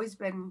 it's always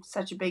been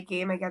such a big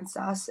game against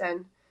us.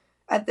 And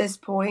at this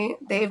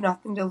point, they have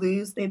nothing to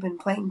lose. They've been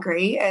playing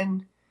great.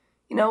 And,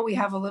 we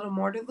have a little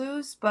more to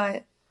lose,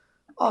 but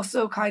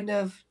also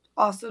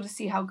to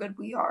see how good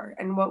we are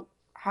and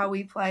how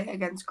we play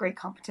against great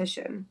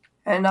competition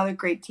and another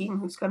great team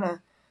who's going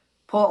to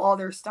pull all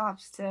their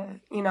stops to,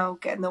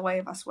 get in the way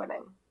of us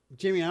winning.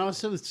 Jamie, I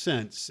also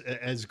sense,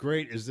 as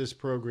great as this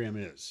program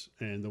is,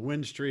 and the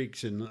win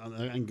streaks,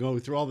 and go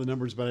through all the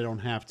numbers, but I don't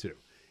have to.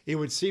 It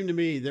would seem to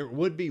me there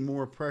would be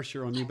more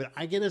pressure on you, but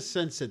I get a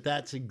sense that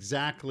that's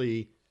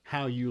exactly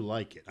how you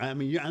like it. I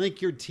mean, I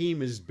think your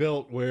team is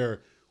built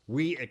where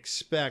we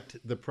expect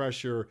the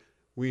pressure,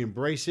 we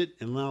embrace it,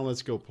 and now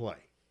let's go play.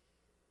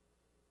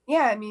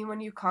 Yeah, I mean,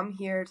 when you come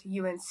here to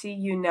UNC,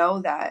 you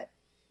know that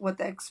what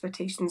the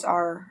expectations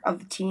are of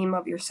the team,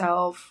 of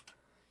yourself.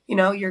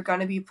 You're going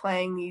to be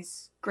playing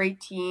these great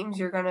teams.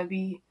 You're going to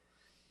be,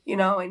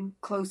 in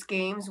close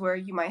games where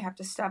you might have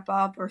to step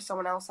up or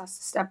someone else has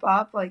to step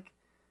up. Like,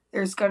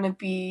 there's going to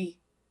be,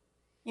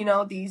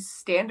 these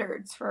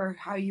standards for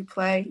how you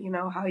play,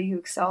 how you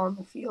excel in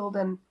the field.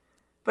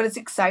 But it's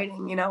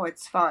exciting,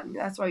 it's fun.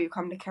 That's why you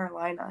come to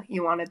Carolina.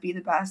 You want to be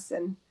the best.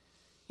 And,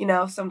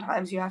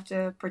 sometimes you have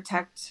to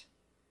protect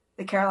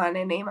the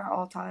Carolina name at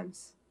all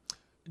times.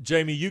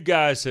 Jamie, you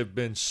guys have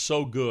been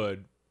so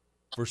good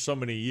for so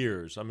many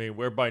years. I mean,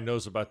 everybody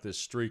knows about this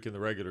streak in the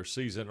regular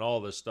season and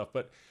all this stuff,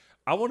 but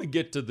I want to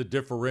get to the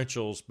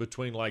differentials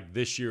between like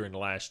this year and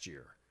last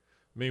year.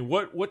 I mean,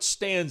 what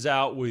stands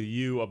out with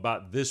you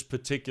about this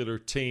particular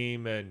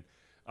team? And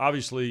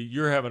obviously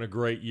you're having a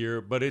great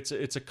year, but it's a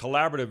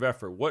collaborative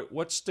effort.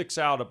 What sticks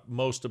out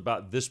most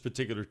about this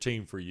particular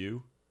team for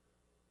you?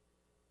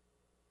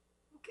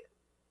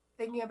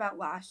 Thinking about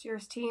last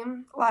year's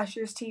team,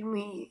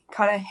 we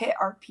kind of hit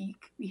our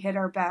peak. We hit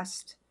our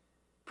best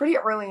pretty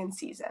early in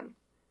season.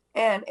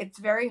 And it's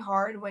very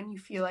hard when you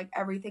feel like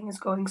everything is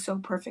going so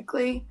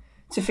perfectly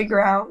to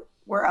figure out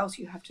where else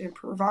you have to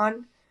improve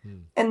on.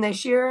 And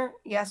this year,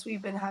 yes,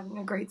 we've been having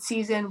a great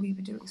season. We've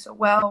been doing so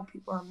well.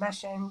 People are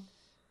meshing.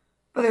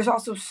 But there's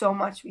also so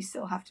much we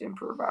still have to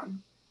improve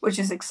on, which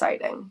is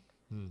exciting.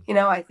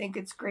 I think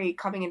it's great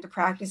coming into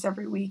practice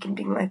every week and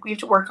being like, we have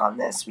to work on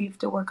this. We have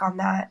to work on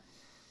that.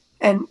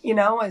 And,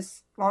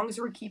 as long as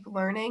we keep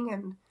learning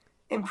and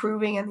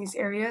improving in these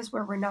areas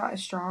where we're not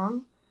as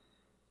strong,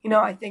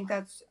 I think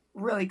that's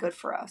really good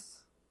for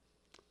us.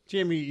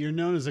 Jamie, you're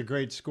known as a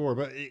great scorer,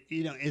 but,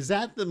 is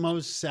that the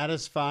most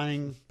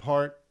satisfying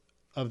part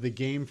of the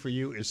game for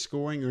you, is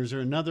scoring? Or is there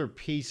another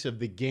piece of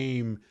the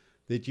game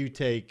that you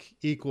take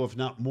equal, if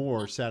not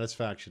more,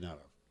 satisfaction out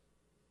of?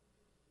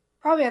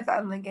 Probably at the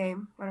end of the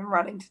game when I'm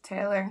running to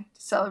Taylor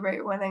to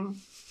celebrate winning.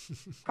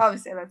 Probably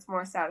say that's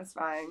more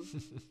satisfying.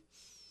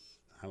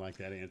 I like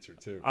that answer,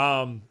 too.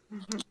 All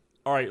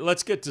right,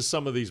 let's get to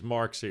some of these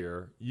marks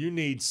here. You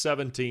need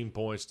 17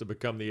 points to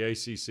become the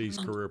ACC's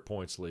career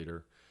points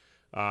leader.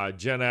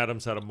 Jen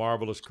Adams had a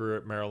marvelous career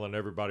at Maryland.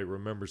 Everybody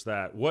remembers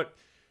that.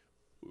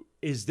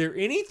 Is there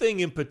anything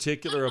in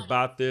particular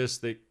about this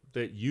that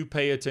you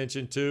pay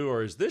attention to,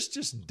 or is this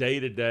just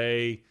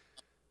day-to-day,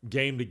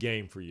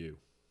 game-to-game for you?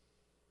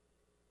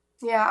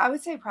 Yeah, I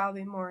would say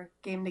probably more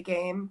game to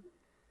game.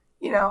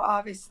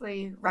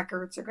 Obviously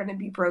records are going to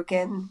be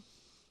broken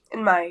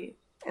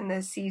in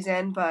this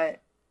season,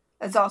 but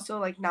it's also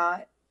like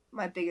not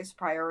my biggest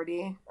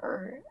priority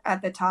or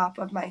at the top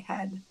of my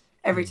head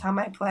every time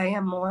I play,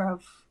 I'm more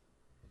of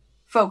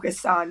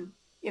focused on,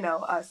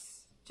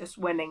 us just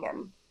winning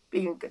and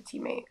being a good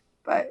teammate.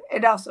 But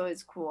it also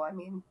is cool. I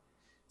mean,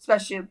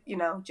 especially,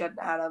 Jen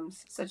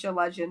Adams, such a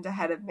legend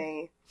ahead of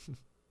me.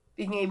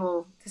 Being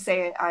able to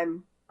say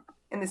I'm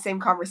in the same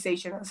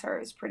conversation as her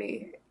is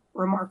pretty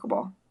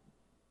remarkable.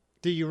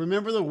 Do you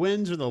remember the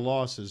wins or the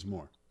losses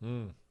more?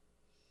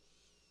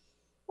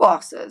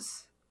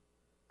 Losses.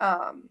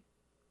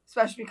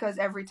 Especially because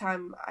every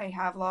time I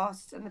have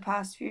lost in the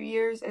past few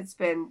years, it's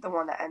been the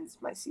one that ends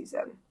my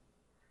season.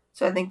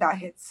 So I think that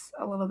hits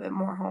a little bit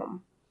more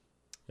home.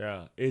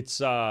 Yeah, it's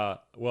well,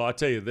 I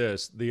tell you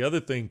this. The other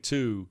thing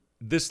too,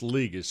 this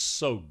league is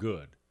so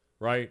good,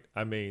 right?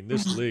 I mean,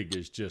 this league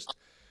is just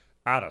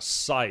out of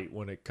sight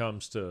when it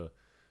comes to,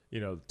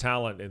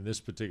 talent in this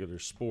particular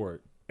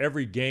sport.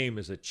 Every game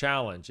is a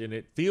challenge, and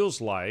it feels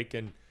like,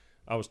 and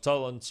I was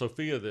telling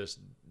Sophia this,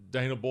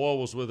 Dana Boyle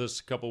was with us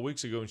a couple of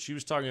weeks ago, and she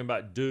was talking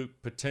about Duke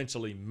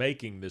potentially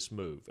making this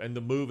move, and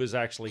the move has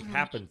actually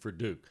happened for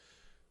Duke.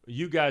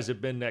 You guys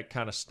have been that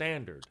kind of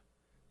standard.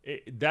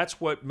 That's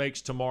what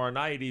makes tomorrow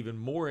night even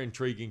more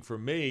intriguing for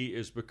me,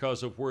 is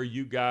because of where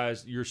you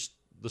guys,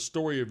 the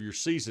story of your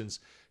seasons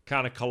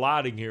kind of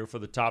colliding here for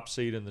the top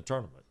seed in the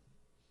tournament.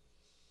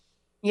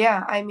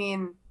 Yeah, I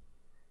mean,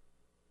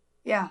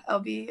 it'll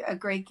be a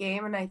great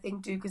game, and I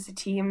think Duke is a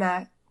team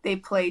that they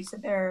play to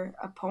their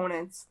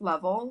opponent's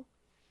level.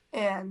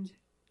 And,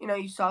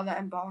 you saw that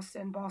in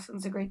Boston.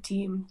 Boston's a great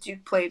team.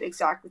 Duke played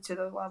exactly to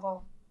their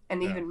level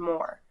and even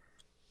more.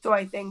 So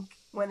I think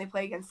when they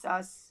play against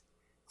us,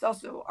 it's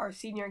also our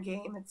senior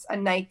game. It's a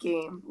night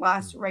game,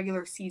 last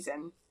regular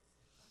season.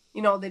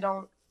 They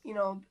don't,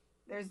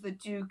 there's the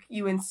Duke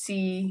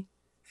UNC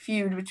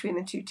feud between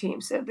the two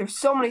teams. So there's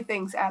so many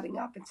things adding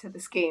up into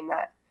this game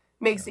that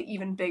makes it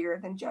even bigger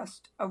than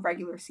just a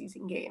regular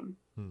season game.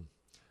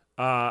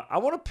 I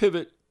want to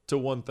pivot to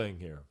one thing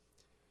here.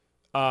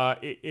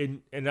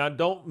 And I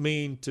don't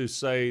mean to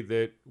say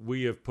that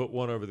we have put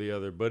one over the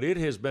other, but it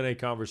has been a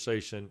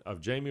conversation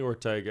of Jamie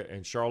Ortega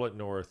and Charlotte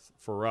North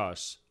for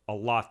us a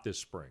lot this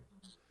spring.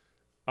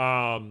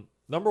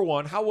 Number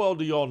one, how well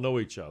do y'all know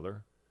each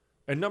other?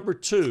 And number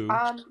two,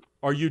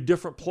 are you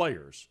different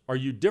players? Are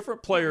you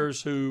different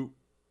players who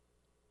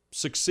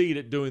succeed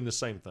at doing the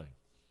same thing?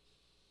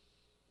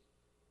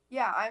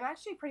 Yeah, I'm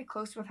actually pretty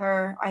close with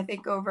her. I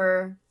think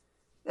over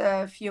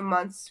the few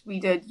months we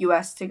did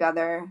US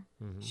together,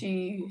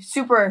 she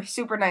super,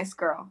 super nice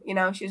girl.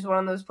 She's one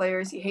of those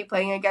players you hate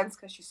playing against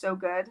because she's so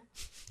good.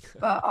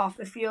 But off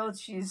the field,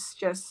 she's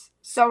just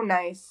so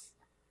nice.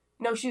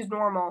 She's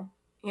normal.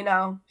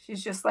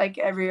 She's just like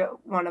every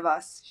one of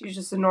us. She's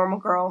just a normal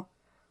girl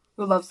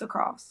who loves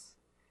lacrosse.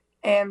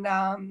 And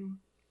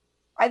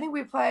I think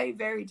we play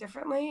very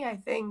differently. I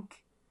think,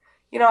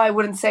 I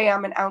wouldn't say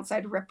I'm an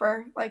outside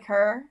ripper like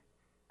her.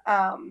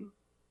 And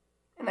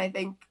I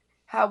think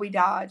how we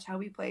dodge, how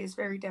we play is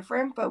very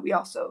different, but we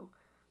also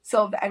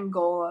still have the end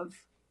goal of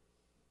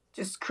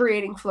just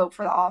creating flow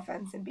for the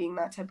offense and being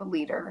that type of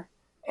leader.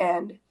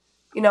 And,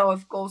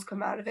 if goals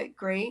come out of it,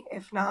 great.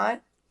 If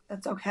not,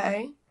 that's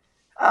okay.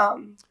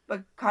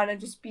 But kind of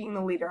just being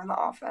the leader on the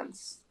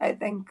offense. I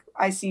think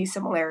I see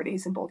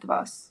similarities in both of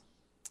us.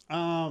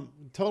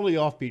 Totally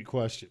offbeat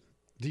question.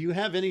 Do you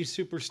have any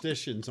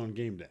superstitions on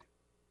game day?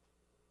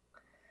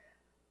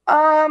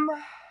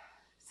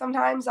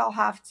 Sometimes I'll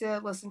have to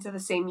listen to the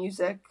same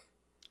music.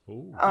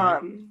 Ooh.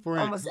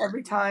 Almost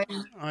every time.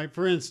 All right.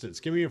 For instance,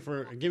 give me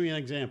an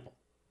example.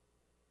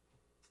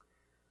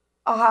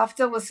 I'll have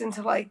to listen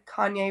to like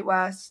Kanye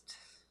West.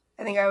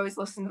 I think I always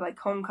listen to like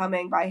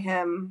Homecoming by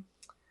him,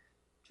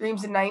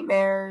 Dreams and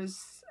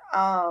Nightmares.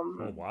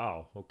 Oh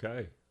wow.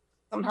 Okay.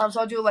 Sometimes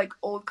I'll do like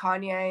old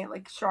Kanye,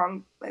 like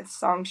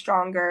song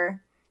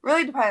Stronger.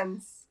 Really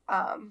depends.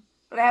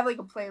 But I have like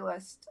a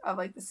playlist of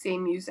like the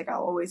same music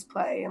I'll always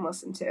play and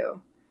listen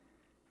to.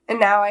 And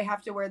now I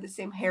have to wear the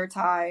same hair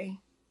tie.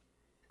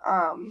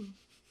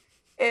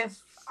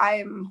 If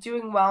I'm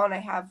doing well and I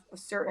have a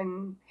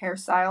certain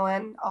hairstyle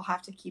in, I'll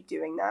have to keep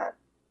doing that.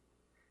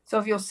 So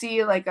if you'll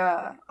see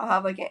I'll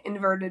have like an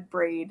inverted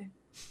braid.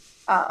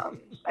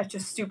 That's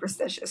just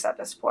superstitious at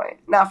this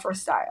point, not for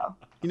style.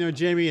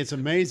 Jamie, it's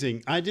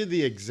amazing. I do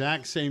the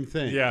exact same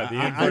thing. Yeah,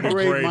 the inverted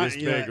braid is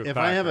big with if Packer.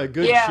 I have a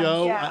good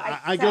show,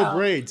 I go tell.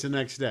 braids the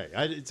next day.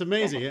 It's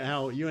amazing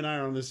how you and I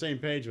are on the same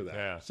page with that.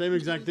 Yeah. Same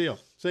exact deal.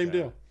 Same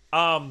deal.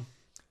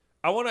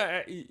 I want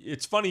to.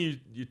 It's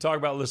funny you talk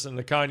about listening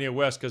to Kanye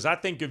West, because I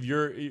think of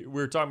we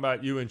were talking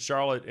about you and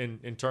Charlotte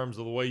in terms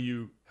of the way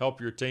you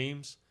help your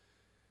teams.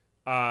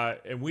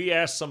 And we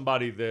asked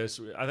somebody this.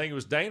 I think it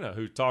was Dana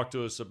who talked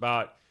to us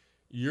about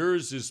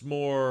yours is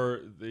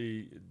more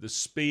the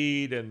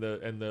speed and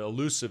the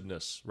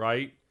elusiveness,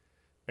 right?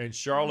 And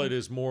Charlotte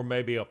is more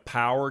maybe a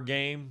power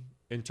game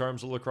in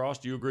terms of lacrosse.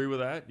 Do you agree with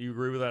that? Do you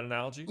agree with that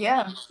analogy?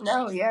 Yeah.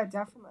 No. Yeah.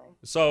 Definitely.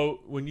 So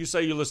when you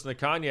say you listen to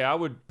Kanye, I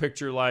would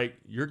picture like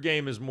your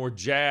game is more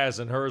jazz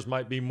and hers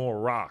might be more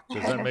rock.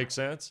 Does that make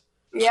sense?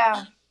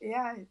 Yeah.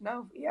 Yeah.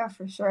 No. Yeah.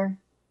 For sure.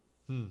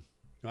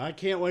 I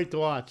can't wait to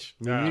watch.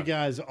 I mean, Yeah. you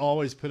guys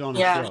always put on a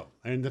Yeah. show,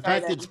 and the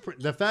fact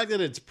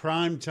that it's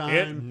prime At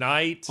time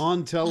night.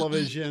 on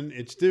television,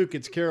 it's Duke,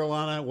 it's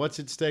Carolina. What's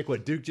at stake?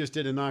 What Duke just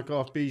did to knock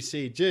off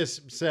BC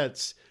just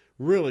sets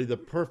really the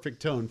perfect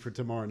tone for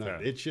tomorrow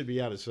night. Yeah. It should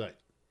be out of sight.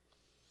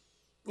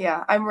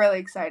 Yeah, I'm really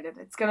excited.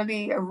 It's going to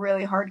be a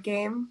really hard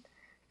game,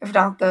 if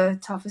not the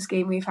toughest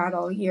game we've had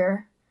all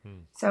year.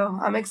 So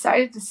I'm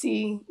excited to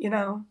see,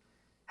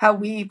 how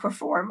we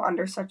perform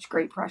under such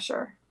great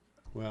pressure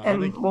Well,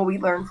 and what we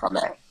learn from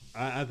it.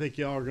 I think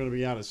y'all are going to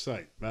be out of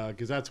sight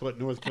because that's what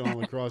North Carolina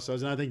lacrosse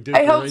does, and I think Duke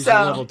I will hope raise so.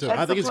 the level too. That's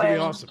I think the it's going to be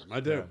plan. awesome. I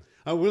do.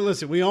 Well,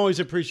 listen, we always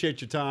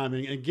appreciate your time,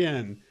 and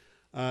again,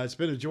 it's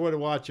been a joy to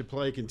watch you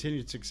play.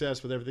 Continued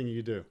success with everything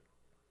you do.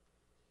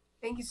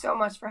 Thank you so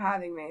much for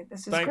having me.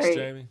 This is Thanks, great.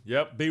 Jamie.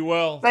 Yep. Be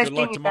well. Nice Good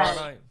luck seeing you tomorrow guys.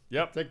 night.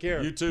 Yep. Take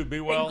care. You too.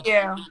 Be well.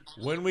 Thank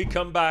you. When we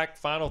come back,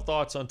 final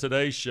thoughts on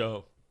today's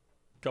show.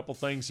 Couple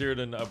things here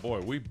tonight. Boy,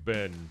 we've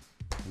been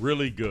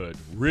really good.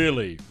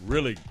 Really,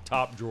 really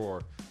top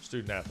drawer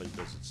student athlete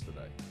visits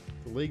today.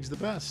 The league's the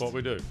best. That's what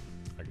we do,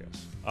 I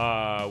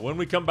guess. When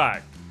we come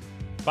back,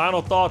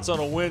 final thoughts on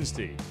a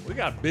Wednesday. We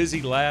got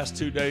busy last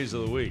 2 days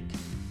of the week.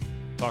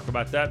 Talk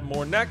about that and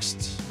more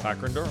next.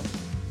 Packer and Durham.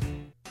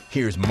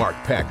 Here's Mark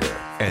Packer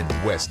and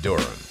Wes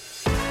Durham.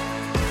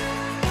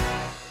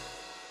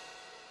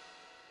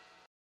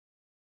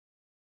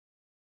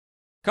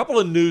 Couple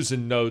of news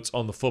and notes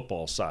on the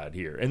football side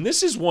here. And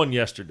this is one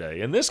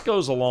yesterday, and this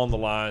goes along the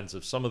lines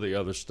of some of the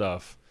other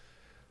stuff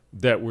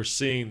that we're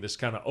seeing, this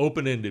kind of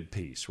open-ended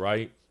piece,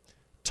 right?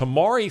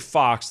 Tamari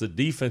Fox, the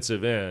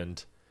defensive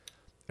end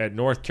at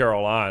North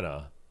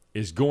Carolina,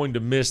 is going to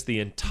miss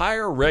the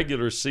entire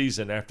regular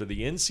season after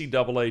the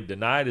NCAA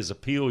denied his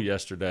appeal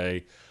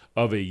yesterday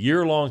of a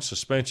year-long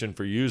suspension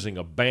for using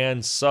a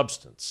banned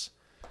substance.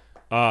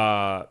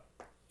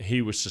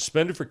 He was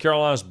suspended for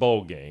Carolina's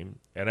bowl game,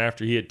 and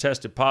after he had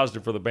tested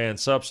positive for the banned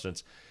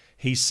substance,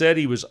 he said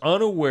he was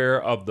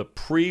unaware of the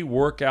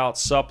pre-workout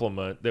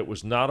supplement that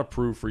was not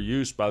approved for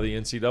use by the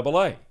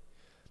NCAA.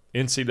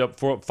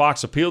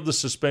 Fox appealed the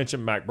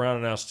suspension. Mack Brown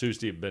announced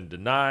Tuesday it had been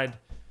denied.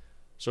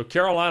 So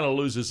Carolina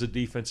loses a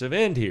defensive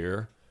end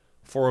here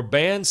for a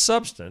banned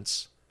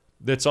substance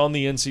that's on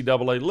the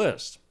NCAA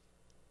list.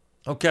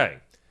 Okay,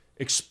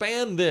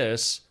 expand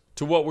this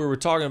to what we were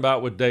talking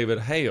about with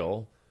David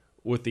Hale,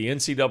 with the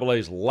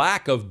NCAA's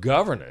lack of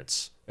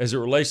governance as it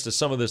relates to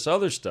some of this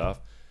other stuff.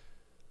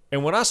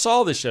 And when I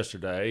saw this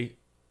yesterday,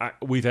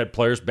 we've had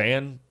players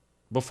banned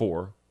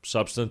before,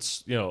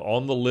 substance,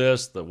 on the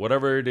list,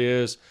 whatever it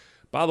is.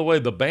 By the way,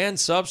 the banned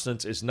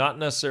substance is not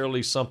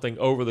necessarily something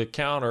over the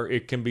counter.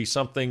 It can be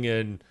something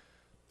in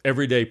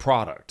everyday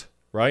product,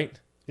 right?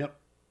 Yep.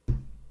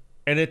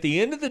 And at the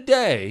end of the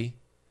day,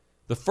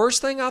 the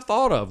first thing I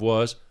thought of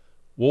was,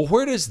 well,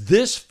 where does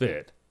this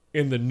fit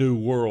in the new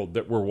world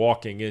that we're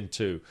walking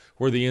into,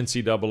 where the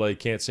NCAA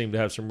can't seem to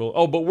have some rule?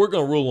 Oh, but we're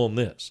going to rule on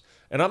this.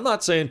 And I'm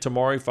not saying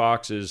Tamari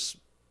Fox is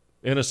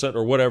innocent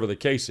or whatever the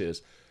case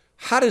is.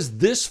 How does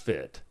this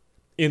fit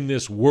in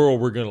this world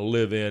we're going to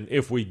live in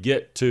if we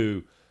get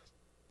to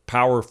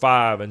Power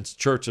 5 and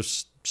Church of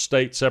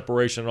State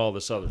separation and all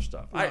this other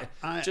stuff?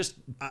 I just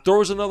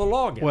throws another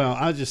log in. Well,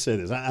 I'll just say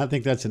this. I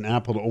think that's an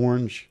apple to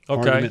orange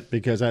Okay. argument,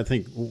 because I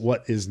think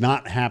what is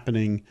not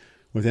happening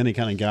with any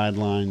kind of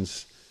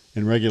guidelines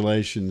and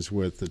regulations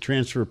with the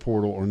transfer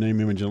portal or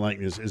name, image, and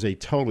likeness is a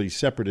totally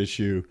separate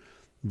issue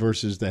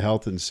versus the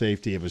health and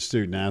safety of a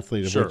student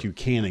athlete, of Sure. what you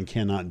can and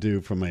cannot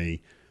do from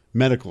a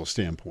medical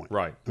standpoint.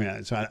 Right. I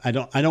mean, so I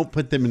don't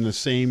put them in the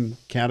same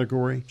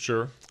category.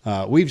 Sure.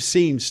 We've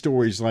seen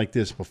stories like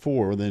this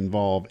before that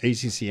involve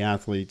ACC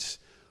athletes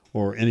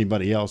or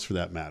anybody else for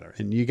that matter.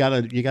 And you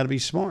gotta be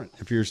smart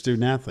if you're a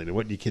student athlete of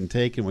what you can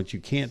take and what you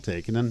can't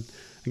take. And then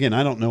again,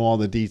 I don't know all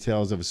the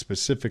details of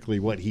specifically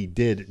what he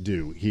did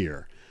do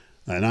here.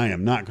 And I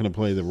am not going to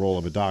play the role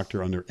of a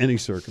doctor under any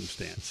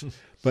circumstance.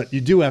 But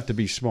you do have to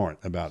be smart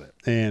about it.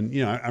 And,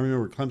 I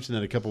remember Clemson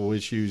had a couple of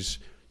issues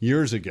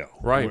years ago.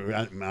 Right.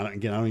 Again, I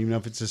don't even know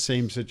if it's the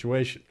same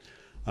situation.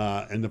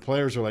 And the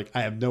players are like,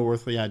 I have no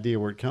earthly idea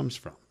where it comes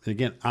from. And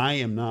again, I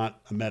am not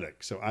a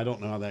medic, so I don't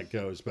know how that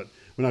goes. But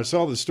when I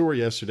saw the story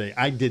yesterday,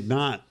 I did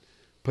not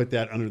put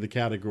that under the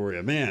category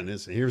of, man,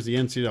 here's the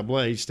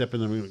NCAA stepping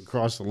them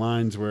across the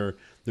lines where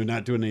they're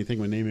not doing anything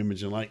with name,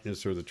 image, and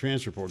likeness or the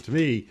transfer portal. To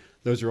me,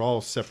 those are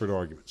all separate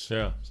arguments.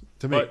 Yeah.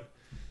 To me. But,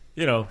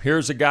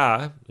 here's a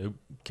guy,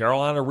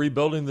 Carolina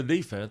rebuilding the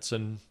defense,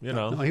 and,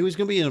 No, he was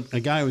going to be a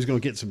guy who was going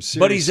to get some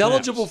serious but he's snaps.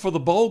 eligible for the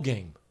bowl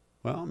game.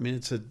 Well, I mean,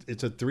 it's a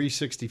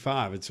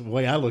 365. It's the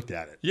way I looked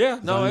at it. Yeah,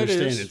 As no, I it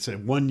understand is. It's a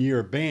 1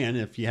 year ban.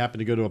 If you happen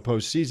to go to a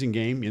postseason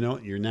game,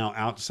 you're now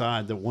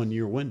outside the 1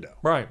 year window,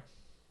 Right.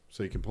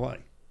 so you can play.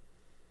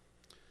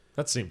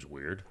 That seems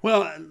weird.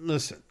 Well,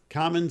 listen,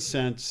 common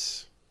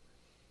sense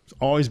has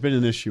always been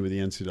an issue with the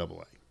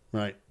NCAA,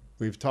 right?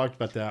 We've talked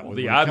about that. Well, when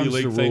the it Ivy comes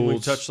to League thing we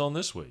rules. touched on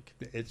this week.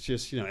 It's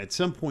just, at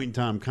some point in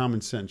time, common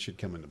sense should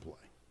come into play.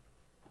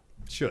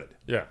 Should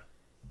Yeah.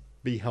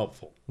 be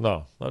helpful.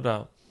 No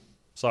doubt.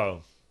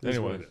 So, That's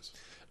anyway. what it is.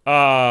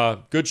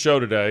 Good show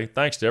today.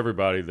 Thanks to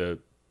everybody that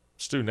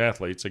student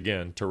athletes,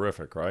 again,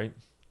 terrific, right?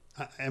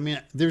 I mean,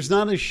 there's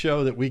not a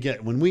show that we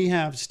get when we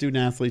have student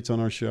athletes on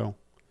our show,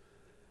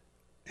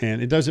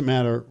 and it doesn't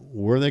matter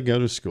where they go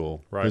to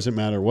school, Right. doesn't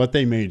matter what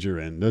they major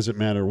in, doesn't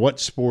matter what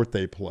sport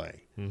they play.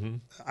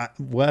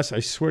 Wes, I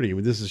swear to you,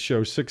 this is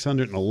show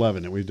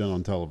 611 that we've done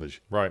on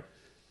television. Right.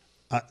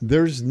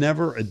 There's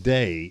never a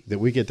day that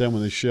we get done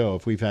with a show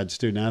if we've had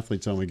student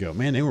athletes on, we go,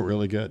 man, they were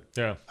really good.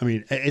 Yeah. I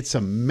mean, it's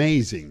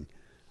amazing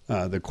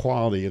the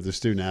quality of the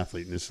student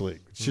athlete in this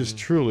league. It's just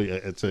truly,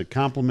 it's a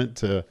compliment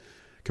to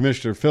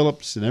Commissioner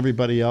Phillips and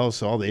everybody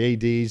else, all the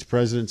ADs,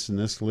 presidents in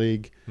this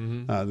league.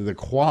 The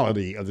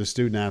quality of the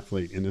student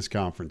athlete in this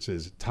conference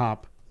is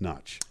top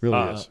notch.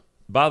 Really is.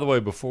 By the way,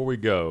 before we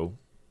go,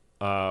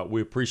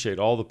 we appreciate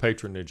all the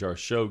patronage our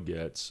show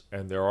gets,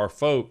 and there are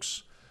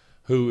folks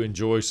who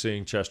enjoy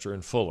seeing Chester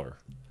and Fuller.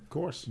 Of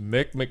course.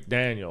 Mick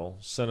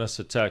McDaniel sent us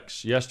a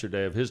text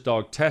yesterday of his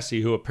dog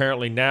Tessie, who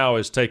apparently now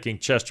is taking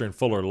Chester and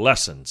Fuller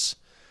lessons,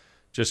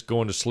 just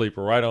going to sleep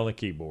right on the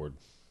keyboard.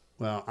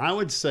 Well, I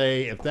would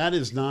say if that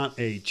is not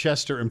a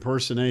Chester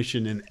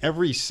impersonation in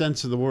every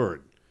sense of the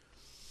word,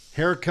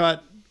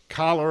 haircut,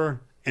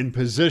 collar, and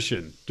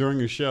position during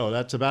a show,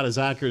 that's about as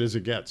accurate as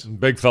it gets.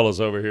 Big fella's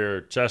over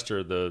here.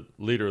 Chester, the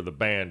leader of the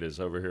band, is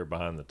over here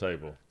behind the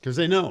table. Because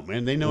they know,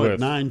 man. They know With- at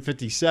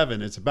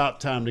 9:57 it's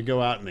about time to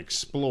go out and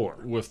explore.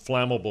 With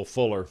flammable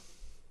Fuller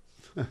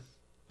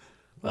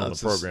on the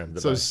It's program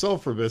today. those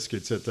sulfur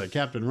biscuits that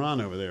Captain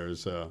Ron over there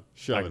is I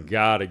shoving.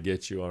 got to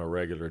get you on a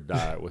regular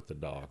diet with the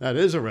dog. That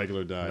is a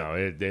regular diet.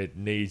 No, it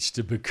needs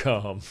to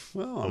become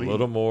Well, I a mean,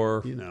 little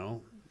more. You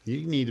know,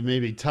 you need to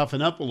maybe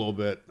toughen up a little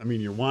bit. I mean,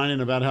 you're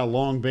whining about how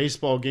long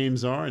baseball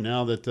games are, and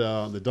now that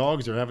the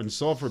dogs are having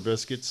sulfur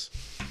biscuits,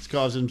 it's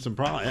causing some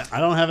problem.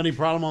 I don't have any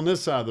problem on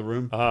this side of the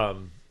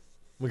room.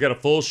 We got a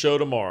full show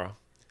tomorrow.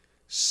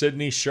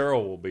 Sydney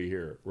Sherrill will be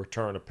here,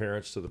 return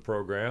appearance to the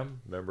program,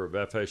 member of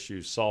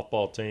FSU's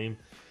softball team.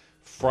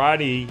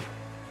 Friday,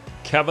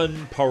 Kevin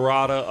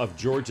Parada of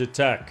Georgia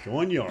Tech,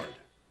 Going yard.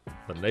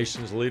 the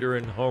nation's leader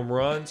in home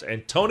runs,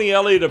 and Tony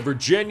Elliott of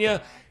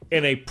Virginia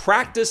in a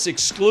practice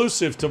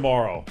exclusive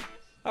tomorrow.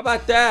 How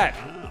about that?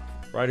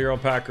 Right here on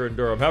Packer and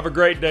Durham. Have a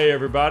great day,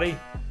 everybody.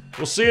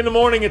 We'll see you in the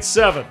morning at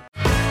 7.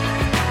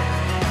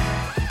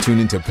 Tune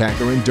into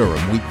Packer and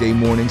Durham weekday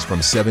mornings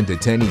from 7 to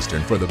 10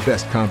 Eastern for the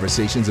best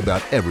conversations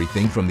about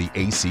everything from the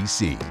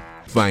ACC.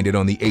 Find it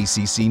on the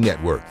ACC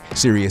Network,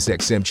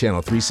 SiriusXM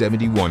Channel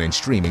 371, and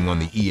streaming on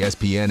the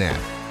ESPN app.